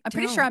 Okay. I'm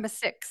pretty sure don't. I'm a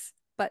six,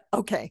 but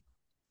Okay.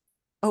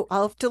 Oh,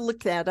 I'll have to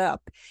look that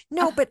up.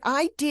 No, but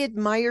I did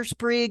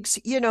Myers-Briggs,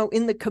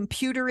 in the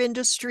computer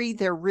industry,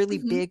 they're really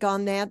mhm, big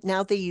on that.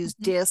 Now they use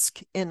mhm.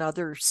 DISC and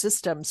other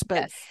systems,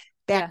 but Yes.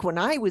 back Yeah. when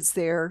I was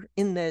there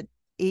in the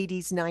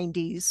 80s,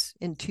 90s,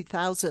 and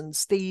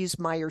 2000s, they used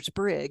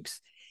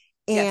Myers-Briggs.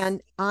 Yes.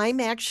 And I'm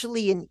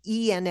actually an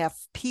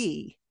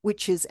ENFP,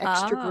 which is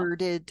Ah,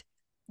 extroverted,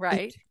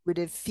 right.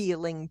 intuitive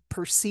feeling,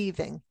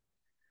 perceiving.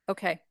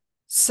 Okay.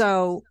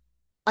 So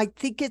I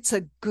think it's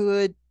a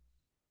good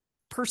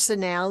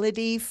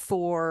personality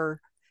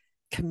for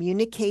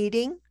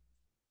communicating,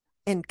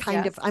 and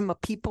kind of, Yes, I'm a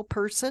people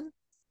person.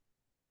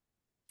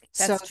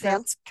 So that's true.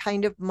 that's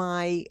kind of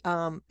my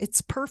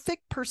it's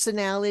perfect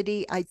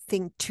personality, I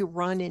think, to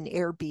run an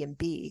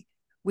Airbnb,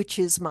 which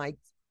is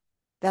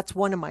that's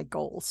one of my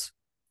goals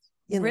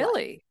in life.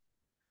 Really?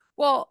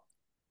 Well,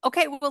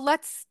 okay. Well,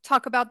 let's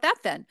talk about that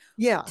then.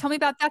 Yeah. Tell me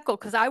about that goal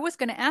because I was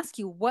going to ask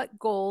you what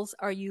goals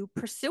are you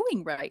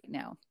pursuing right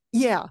now?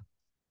 Yeah.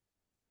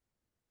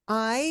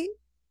 I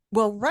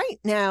well, right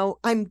now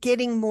I'm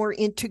getting more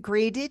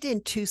integrated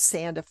into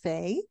Santa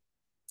Fe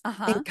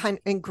Uh-huh.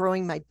 and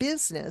growing my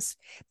business,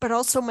 but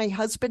also my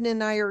husband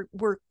and I are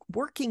we're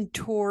working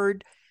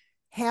toward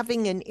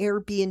having an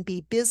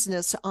Airbnb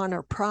business on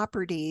our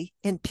property.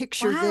 And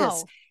picture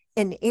this, Wow.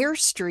 an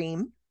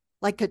Airstream,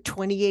 like a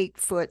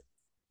 28-foot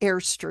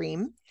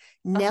Airstream,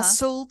 Uh-huh.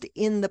 nestled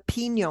in the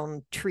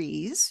pinon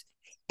trees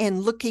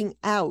and looking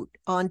out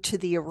onto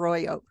the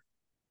arroyo.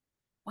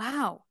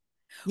 Wow.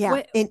 Yeah.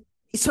 What And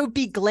so it'd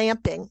be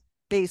glamping,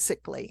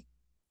 basically.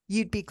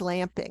 You'd be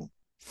glamping.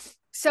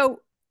 so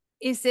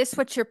is this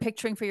what you're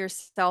picturing for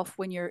yourself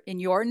when you're in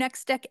your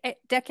next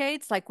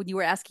decades? Like when you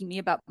were asking me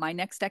about my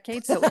next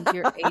decade, so into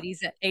your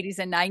 80s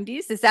and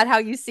 90s? Is that how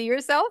you see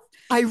yourself?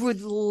 I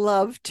would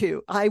love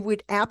to. I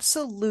would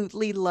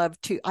absolutely love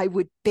to.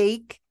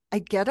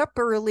 I'd get up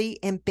early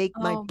and bake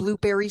my Oh,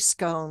 blueberry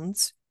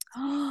scones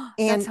that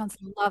and sounds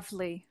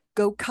lovely.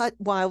 go cut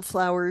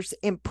wildflowers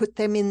and put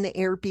them in the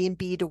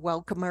Airbnb to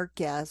welcome our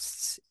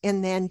guests,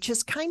 and then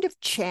just kind of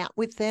chat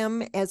with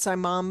them as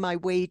I'm on my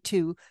way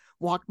to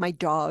walk my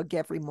dog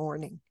every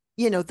morning.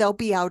 They'll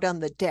be out on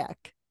the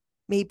deck,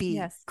 maybe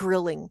Yes.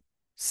 grilling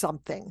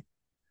something,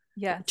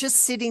 Yes. just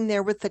sitting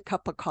there with a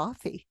cup of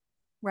coffee.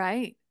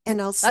 Right.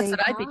 And I'll That's say,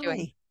 what I'd be doing.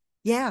 hi.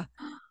 Yeah.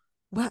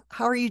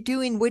 How are you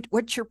doing?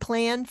 What's your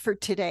plan for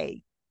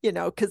today?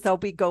 Because they'll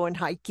be going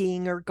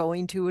hiking or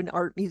going to an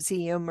art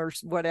museum or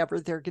whatever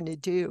they're going to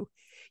do.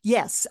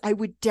 Yes, I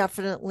would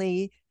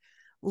definitely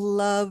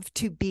love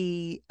to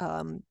be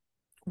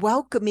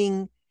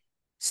welcoming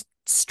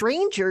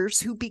strangers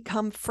who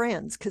become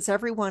friends, because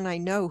everyone I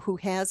know who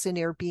has an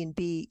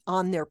Airbnb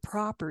on their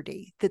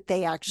property that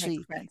they Make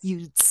actually friends.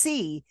 you'd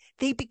see,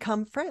 they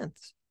become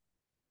friends.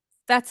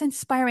 That's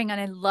inspiring. And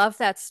I love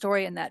that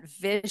story and that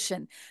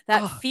vision,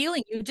 that Oh,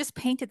 feeling. You just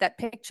painted that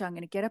picture. I'm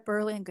going to get up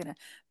early. I'm going to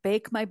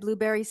bake my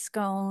blueberry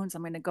scones.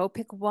 I'm going to go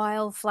pick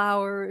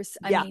wildflowers.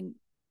 I yeah. mean,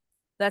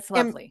 that's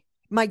And lovely.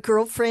 my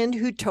girlfriend,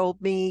 who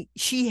told me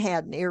she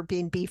had an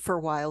Airbnb for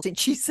a while, and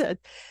she said,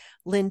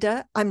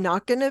 Linda, I'm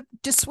not going to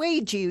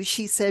dissuade you.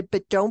 She said,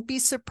 but don't be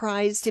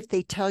surprised if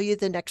they tell you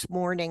the next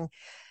morning,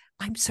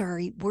 I'm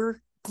sorry,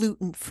 we're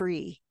gluten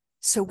free.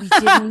 So we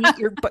didn't eat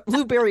your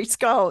blueberry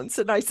scones.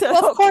 And I said,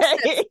 Well,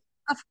 okay.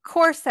 of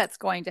course that's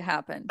going to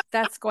happen.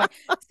 That's going.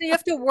 So you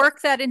have to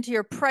work that into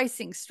your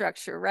pricing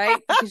structure,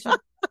 right? Because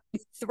you're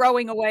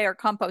throwing away or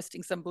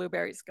composting some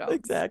blueberry scones.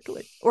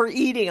 Exactly. Or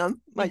eating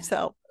them Yeah.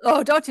 myself.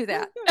 Oh, don't do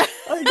that.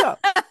 I know.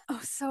 Oh,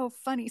 so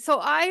funny. So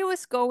I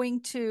was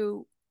going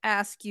to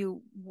ask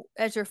you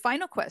as your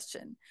final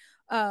question,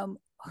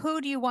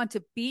 who do you want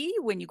to be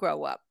when you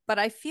grow up? But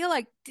I feel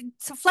like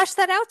to flesh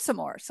that out some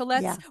more. So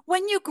let's, Yeah.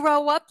 when you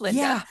grow up, Linda,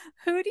 Yeah.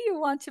 who do you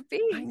want to I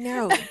be?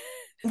 know.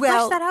 Flesh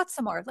Well, that out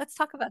some more. Let's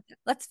talk about that.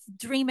 Let's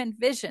dream and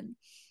vision.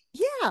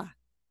 yeah.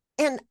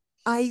 And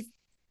I,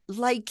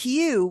 like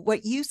you,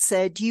 what you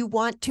said, you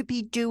want to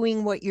be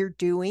doing what you're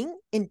doing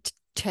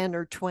 10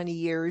 or 20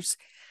 years,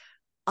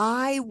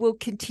 I will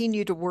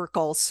continue to work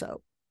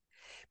also.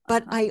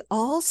 But Uh-huh. I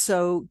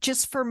also,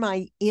 just for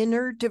my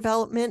inner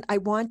development, I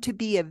want to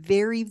be a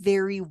very,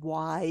 very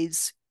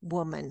wise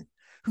woman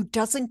who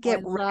doesn't Oh, I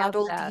get love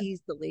rattled that.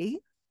 easily.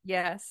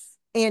 Yes.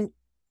 And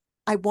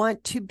I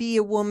want to be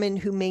a woman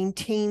who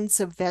maintains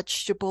a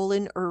vegetable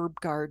and herb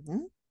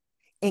garden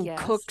and Yes.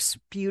 cooks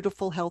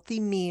beautiful, healthy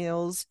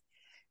meals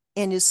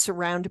and is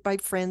surrounded by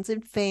friends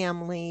and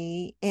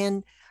family.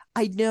 And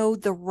I know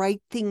the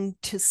right thing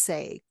to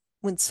say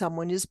when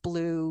someone is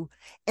blue.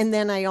 And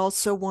then I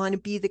also want to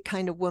be the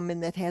kind of woman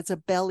that has a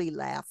belly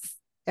laugh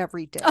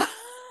every day.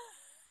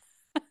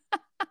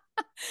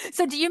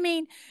 So do you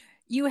mean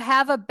you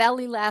have a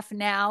belly laugh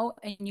now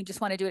and you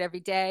just want to do it every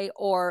day,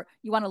 or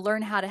you want to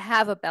learn how to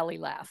have a belly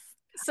laugh?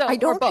 So, I or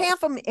don't both? have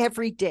them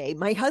every day.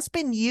 My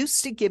husband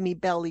used to give me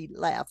belly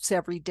laughs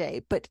every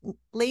day, but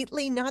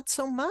lately not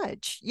so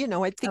much.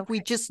 I think we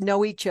Okay. just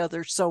know each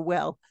other so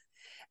well.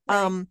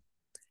 Right. Um,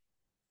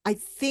 I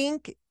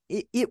think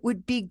it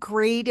would be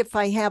great if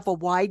I have a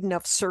wide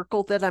enough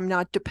circle that I'm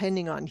not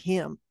depending on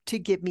him to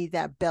give me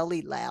that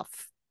belly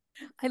laugh.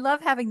 I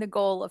love having the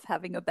goal of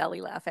having a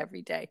belly laugh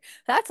every day.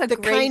 That's a The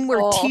great kind where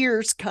goal.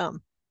 tears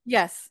come.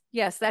 Yes.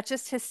 Yes. That's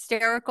just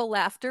hysterical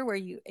laughter where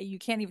you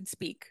can't even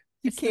speak.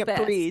 You It's the can't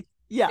best. breathe.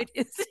 Yeah, It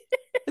is.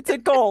 it's a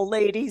goal,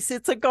 ladies.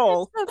 It's a It's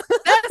goal. the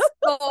best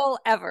goal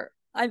ever.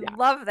 I Yeah,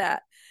 love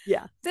that.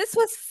 yeah. This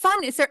was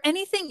fun. Is there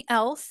anything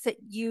else that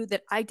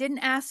I didn't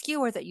ask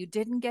you or that you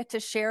didn't get to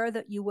share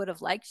that you would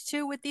have liked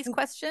to with these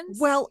questions?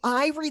 Well,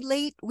 I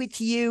relate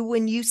with you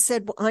when you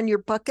said on your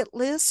bucket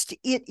list,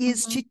 it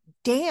is Hmm. to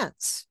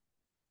dance.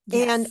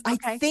 And Yes. I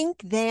Okay.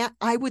 think that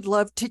I would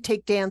love to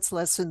take dance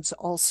lessons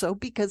also,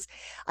 because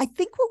I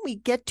think when we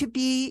get to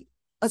be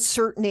a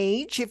certain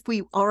age, if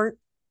we aren't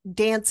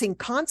dancing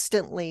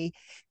constantly,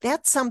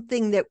 that's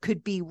something that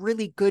could be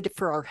really good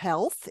for our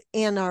health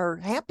and our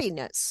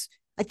happiness.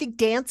 I think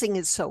dancing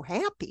is so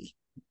happy,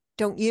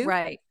 don't you?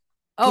 Right.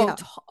 Yeah.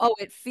 Oh,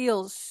 it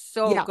feels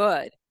so Yeah.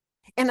 good.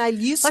 And I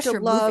used Plus to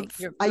you're moving. love,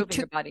 You're I moving took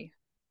your body.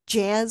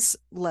 jazz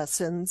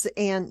lessons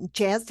and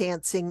jazz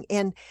dancing,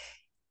 and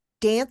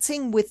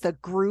dancing with a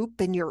group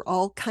and you're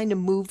all kind of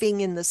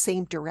moving in the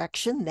same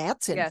direction,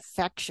 that's Yes.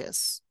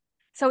 infectious.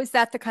 So is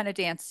that the kind of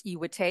dance you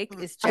would take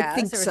is I jazz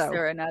think or is so.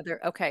 there another?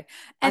 Okay.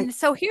 I And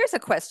so here's a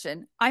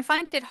question. I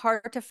find it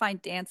hard to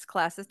find dance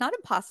classes, not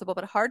impossible,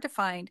 but hard to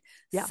find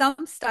Yeah.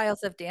 some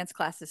styles of dance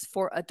classes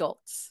for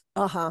adults.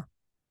 Uh-huh.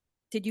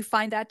 Did you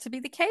find that to be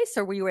the case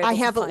or were you I able to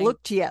haven't find?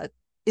 looked yet.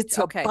 It's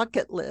a Okay.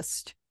 bucket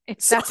list.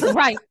 It's So that's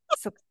right.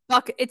 It's a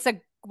bucket. It's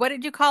a what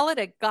did you call it?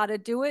 A gotta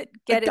do it, I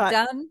get it got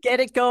done, get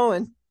it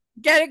going.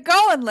 get it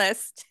going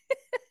list.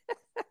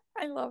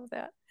 I love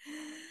that.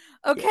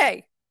 Yeah.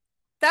 Okay.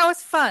 That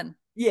was fun.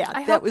 Yeah,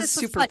 I that hope was this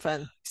was super fun.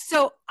 fun.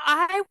 So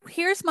I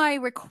here's my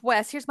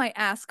request, here's my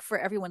ask for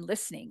everyone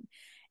listening.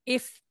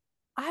 If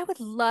I would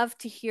love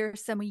to hear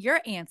some of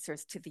your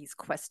answers to these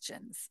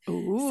questions.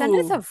 Send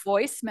us a Ooh.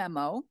 voice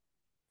memo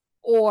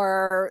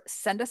or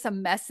send us a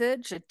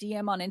message, a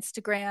DM on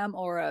Instagram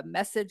or a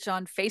message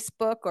on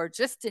Facebook or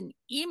just an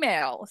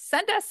email.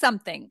 Send us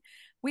something.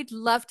 We'd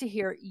love to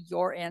hear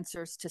your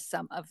answers to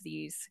some of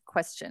these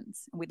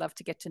questions. And we'd love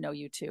to get to know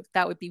you too.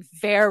 That would be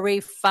very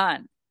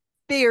fun.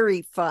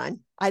 Very fun.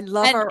 I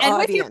love our And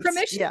with your audience.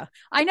 permission, Yeah.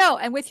 I know,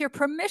 and with your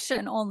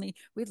permission only,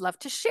 we'd love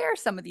to share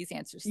some of these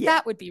answers. Yeah.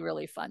 That would be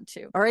really fun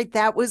too. All right,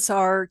 that was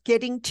our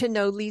getting to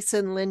know Lisa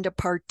and Linda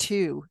part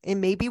 2,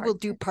 and maybe we'll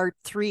Part do two. part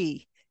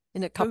 3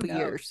 in a Who couple knows?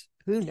 years.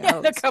 Who Yeah, in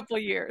a knows? couple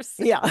of years.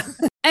 Yeah.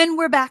 And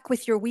we're back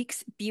with your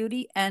week's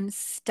beauty and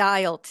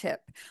style tip.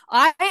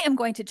 I am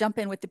going to jump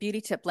in with the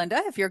beauty tip,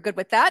 Linda, if you're good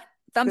with that.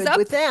 Thumbs Good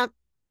with up. that.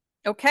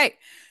 Okay.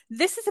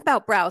 This is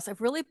about brows.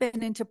 I've really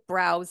been into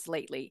brows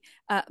lately,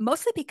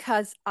 mostly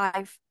because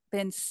I've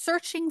been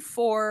searching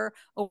for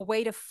a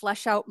way to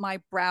flesh out my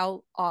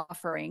brow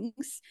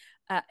offerings.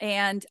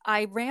 And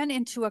I ran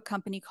into a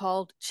company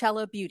called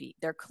Cella Beauty.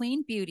 They're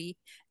clean beauty.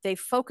 They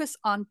focus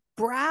on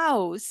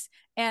brows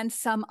and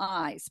some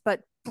eyes,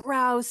 but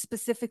brows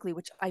specifically,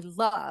 which I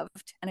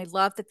loved. And I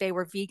loved that they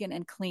were vegan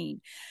and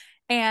clean.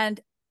 And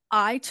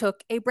I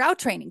took a brow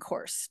training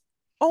course.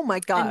 Oh my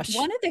And gosh.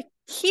 one of the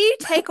key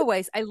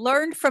takeaways I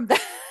learned from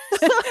that,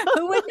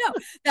 who would know,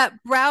 that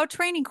brow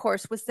training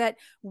course was that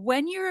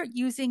when you're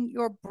using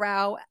your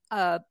brow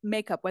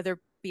makeup, whether it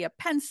be a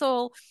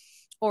pencil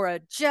or a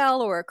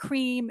gel or a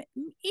cream,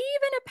 even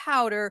a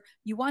powder,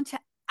 you want to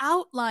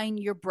outline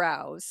your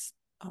brows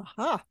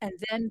Uh-huh. and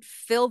then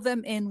fill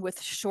them in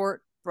with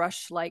short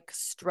brush-like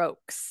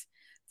strokes.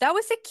 That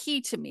was a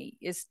key to me,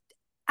 is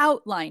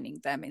outlining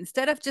them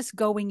instead of just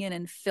going in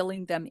and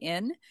filling them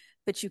in,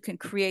 but you can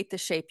create the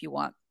shape you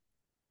want.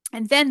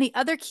 And then the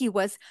other key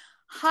was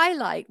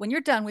highlight when you're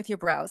done with your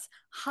brows,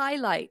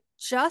 highlight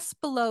just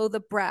below the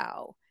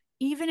brow,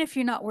 even if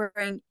you're not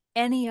wearing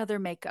any other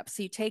makeup.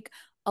 So you take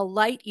a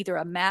light, either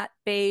a matte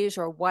beige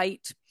or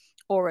white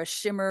or a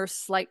shimmer,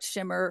 slight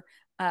shimmer,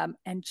 and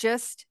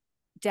just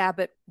dab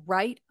it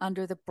right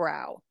under the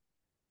brow.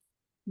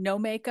 no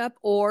makeup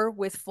or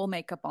with full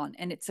makeup on.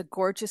 And it's a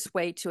gorgeous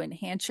way to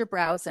enhance your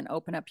brows and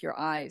open up your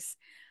eyes.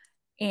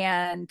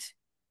 And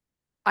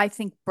I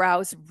think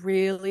brows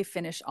really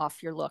finish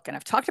off your look. And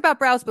I've talked about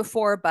brows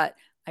before, but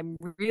I'm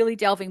really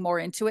delving more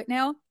into it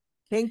now.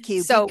 Thank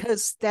you, So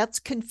because that's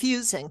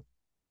confusing.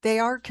 They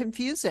are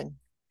confusing,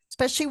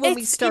 especially when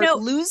we it's, start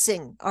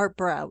losing our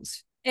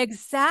brows.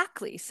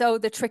 exactly. So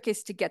the trick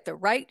is to get the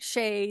right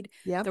shade,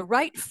 Yep. the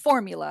right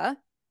formula,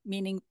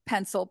 meaning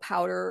pencil,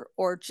 powder,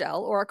 or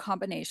gel, or a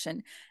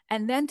combination,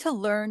 and then to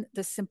learn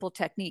the simple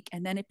technique.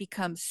 And then it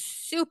becomes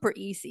super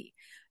easy.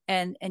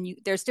 And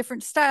there's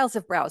different styles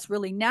of brows,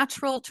 really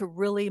natural to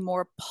really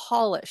more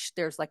polished.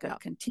 There's like a Yep.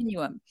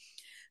 continuum.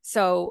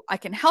 So I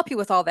can help you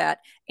with all that.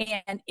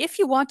 And if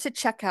you want to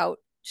check out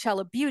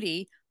Cella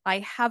Beauty, I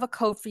have a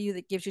code for you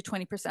that gives you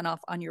 20% off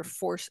on your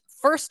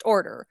first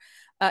order.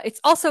 It's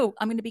also,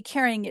 I'm going to be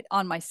carrying it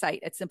on my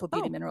site at Oh,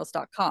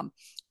 simplebeautyminerals.com.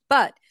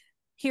 But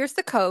here's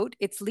the code.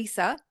 It's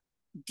Lisa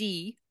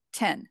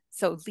D10.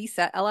 So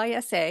Lisa,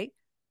 Lisa,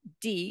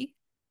 D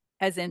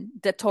as in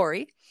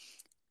Datori,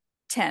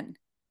 10.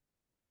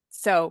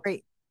 So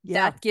great.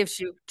 Yeah. that gives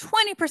you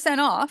 20%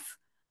 off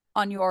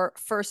on your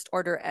first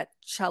order at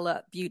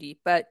Cella Beauty.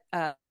 But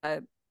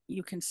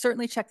you can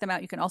certainly check them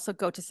out. You can also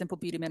go to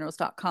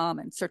simplebeautyminerals.com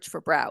and search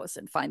for brows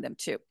and find them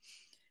too.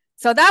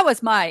 So that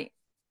was my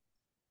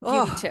beauty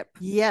Oh, tip, are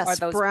yes,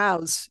 those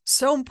brows.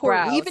 So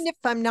important. Even brows.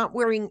 if I'm not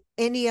wearing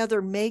any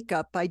other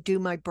makeup, I do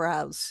my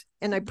brows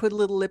and I put a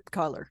little lip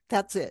color.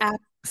 That's it.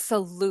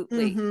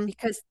 Absolutely, Mm-hmm.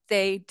 because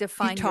they You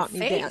define your taught me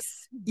that.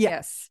 face. Yeah.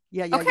 Yes.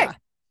 Yeah. Yeah. Okay. Yeah. So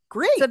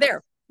Great.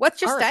 there. What's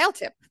your All right. style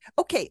tip?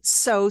 Okay.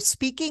 So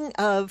speaking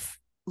of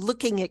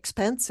looking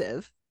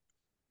expensive,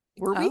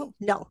 were we? Oh,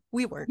 No,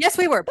 we weren't. yes,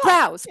 we were. But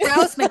Brows.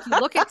 Brows make you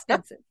look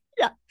expensive.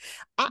 yeah,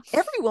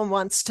 everyone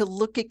wants to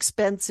look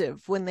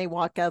expensive when they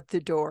walk out the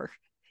door.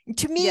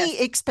 To me, Yes.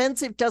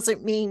 expensive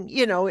doesn't mean,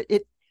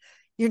 it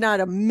you're not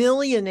a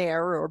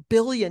millionaire or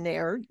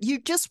billionaire. You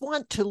just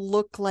want to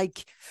look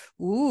like,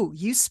 ooh,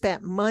 you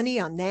spent money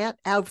on that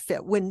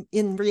outfit when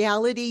in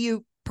reality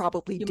you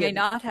probably You may didn't.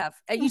 not have.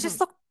 You Mhm. just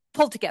look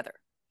pulled together,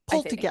 I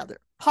Pulled think. together,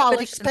 but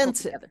Polished and pulled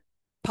expensive, together. Yeah.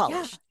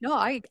 polished. No,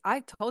 I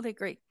totally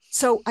agree.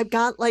 So I've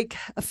got like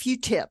a few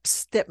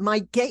tips that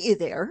might get you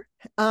there.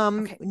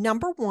 Okay.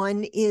 Number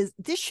one is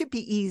this should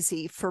be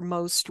easy for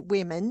most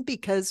women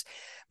because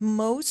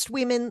most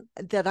women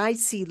that I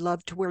see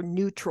love to wear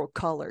neutral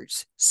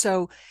colors.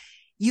 So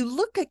you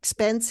look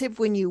expensive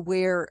when you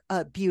wear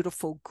a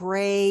beautiful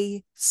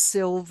gray,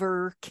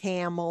 silver,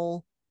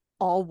 camel,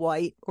 all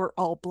white, or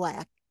all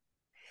black.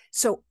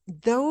 So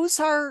those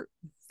are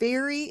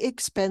very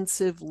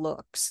expensive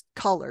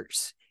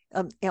colors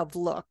of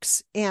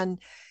looks. And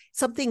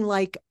something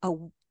like a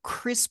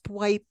crisp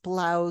white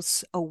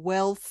blouse, a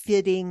well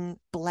fitting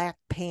black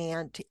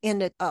pant,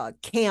 and a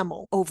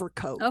camel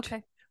overcoat,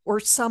 Okay. or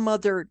some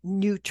other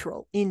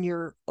neutral in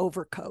your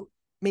overcoat.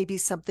 Maybe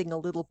something a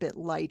little bit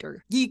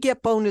lighter. You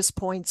get bonus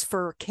points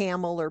for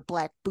camel or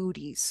black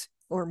booties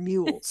or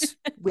mules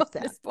with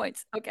that. Bonus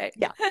points. Okay.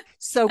 Yeah.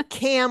 So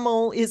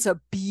camel is a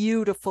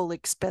beautiful,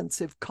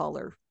 expensive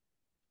color.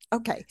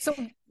 Okay. So,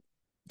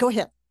 Go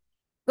ahead.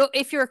 well,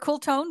 if you're a cool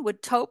tone,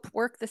 would taupe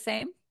work the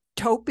same?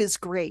 Taupe is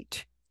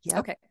great. Yep.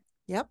 Okay.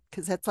 Yep.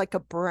 Because that's like a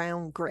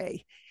brown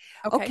gray.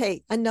 Okay.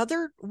 Okay.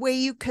 Another way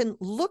you can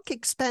look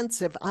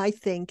expensive, I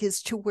think,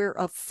 is to wear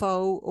a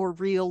faux or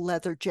real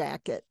leather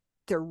jacket.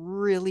 They're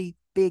really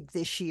big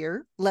this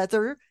year.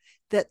 Leather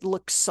that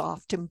looks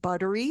soft and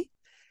buttery.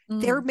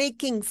 They're Mm,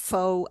 making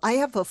faux. I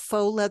have a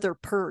faux leather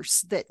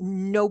purse that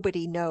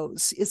nobody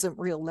knows isn't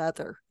real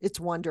leather. It's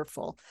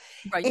wonderful.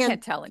 right. You And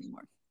can't tell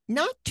anymore.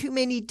 not too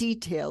many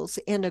details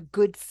and a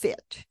good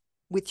fit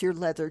with your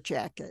leather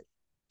jacket.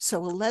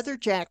 So a leather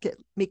jacket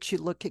makes you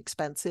look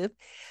expensive.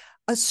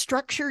 A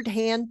structured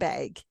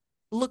handbag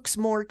looks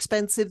more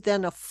expensive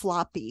than a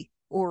floppy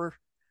or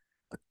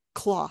a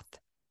cloth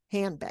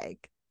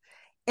handbag.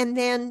 And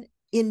then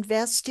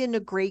invest in a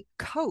great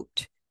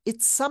coat.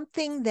 It's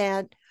something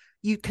that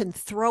you can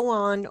throw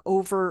on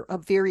over a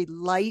very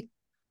light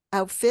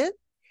outfit,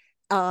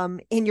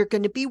 and you're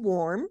going to be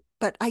warm.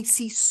 But I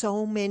see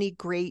so many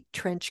great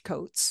trench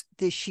coats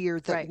this year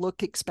that Right.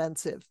 look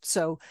expensive.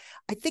 So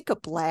I think a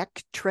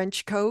black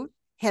trench coat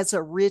has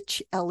a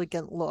rich,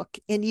 elegant look,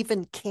 and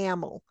even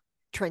camel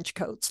trench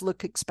coats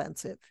look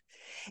expensive.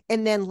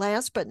 And then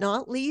last but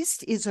not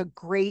least is a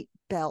great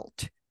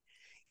belt.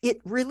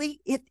 It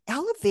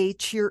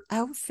elevates your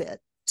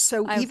outfit.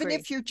 So I even agree.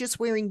 if you're just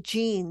wearing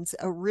jeans,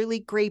 a really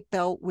great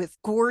belt with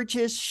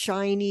gorgeous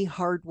shiny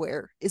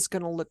hardware is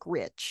going to look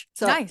rich.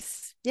 So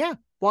Nice. yeah,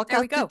 walk There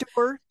we out the go.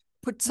 door,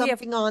 put We have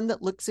something on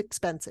that looks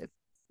expensive.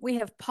 we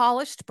have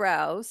polished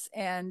brows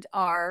and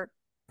our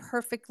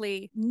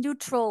perfectly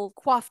neutral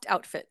coiffed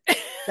outfit.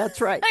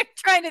 That's right. I'm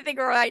trying to think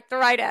of the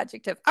right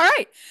adjective. All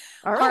right.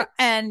 All right.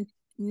 And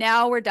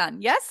now we're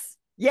done. Yes?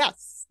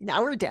 Yes.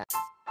 Now we're done.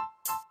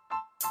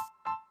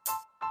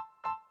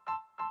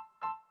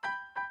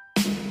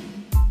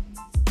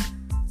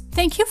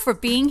 Thank you for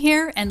being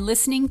here and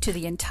listening to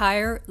the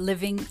entire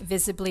Living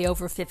Visibly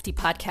Over 50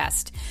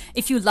 podcast.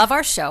 If you love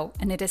our show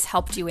and it has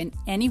helped you in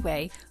any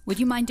way, would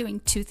you mind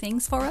doing 2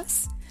 things for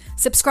us?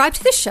 Subscribe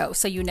to the show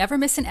so you never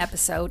miss an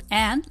episode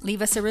and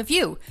leave us a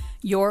review.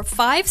 Your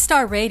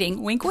 5-star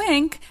rating, wink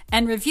wink,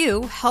 and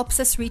review helps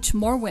us reach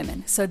more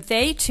women so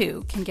they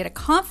too can get a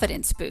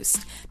confidence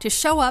boost to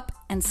show up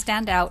and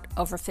stand out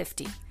over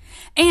 50.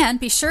 And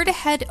be sure to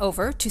head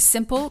over to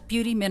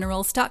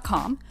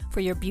simplebeautyminerals.com for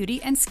your beauty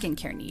and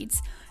skincare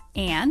needs,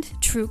 and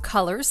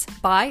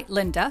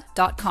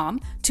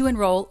truecolorsbylinda.com to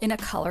enroll in a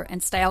color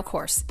and style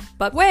course.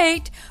 But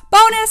wait,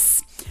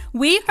 bonus!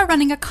 We are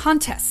running a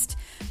contest.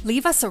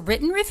 Leave us a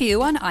written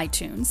review on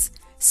iTunes,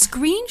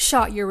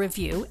 screenshot your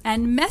review,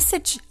 and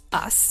message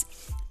us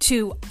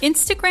to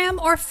Instagram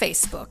or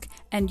Facebook,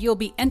 and you'll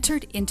be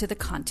entered into the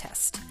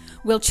contest.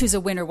 We'll choose a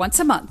winner once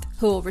a month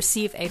who will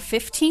receive a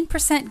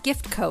 15%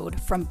 gift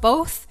code from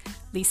both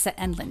Lisa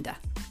and Linda.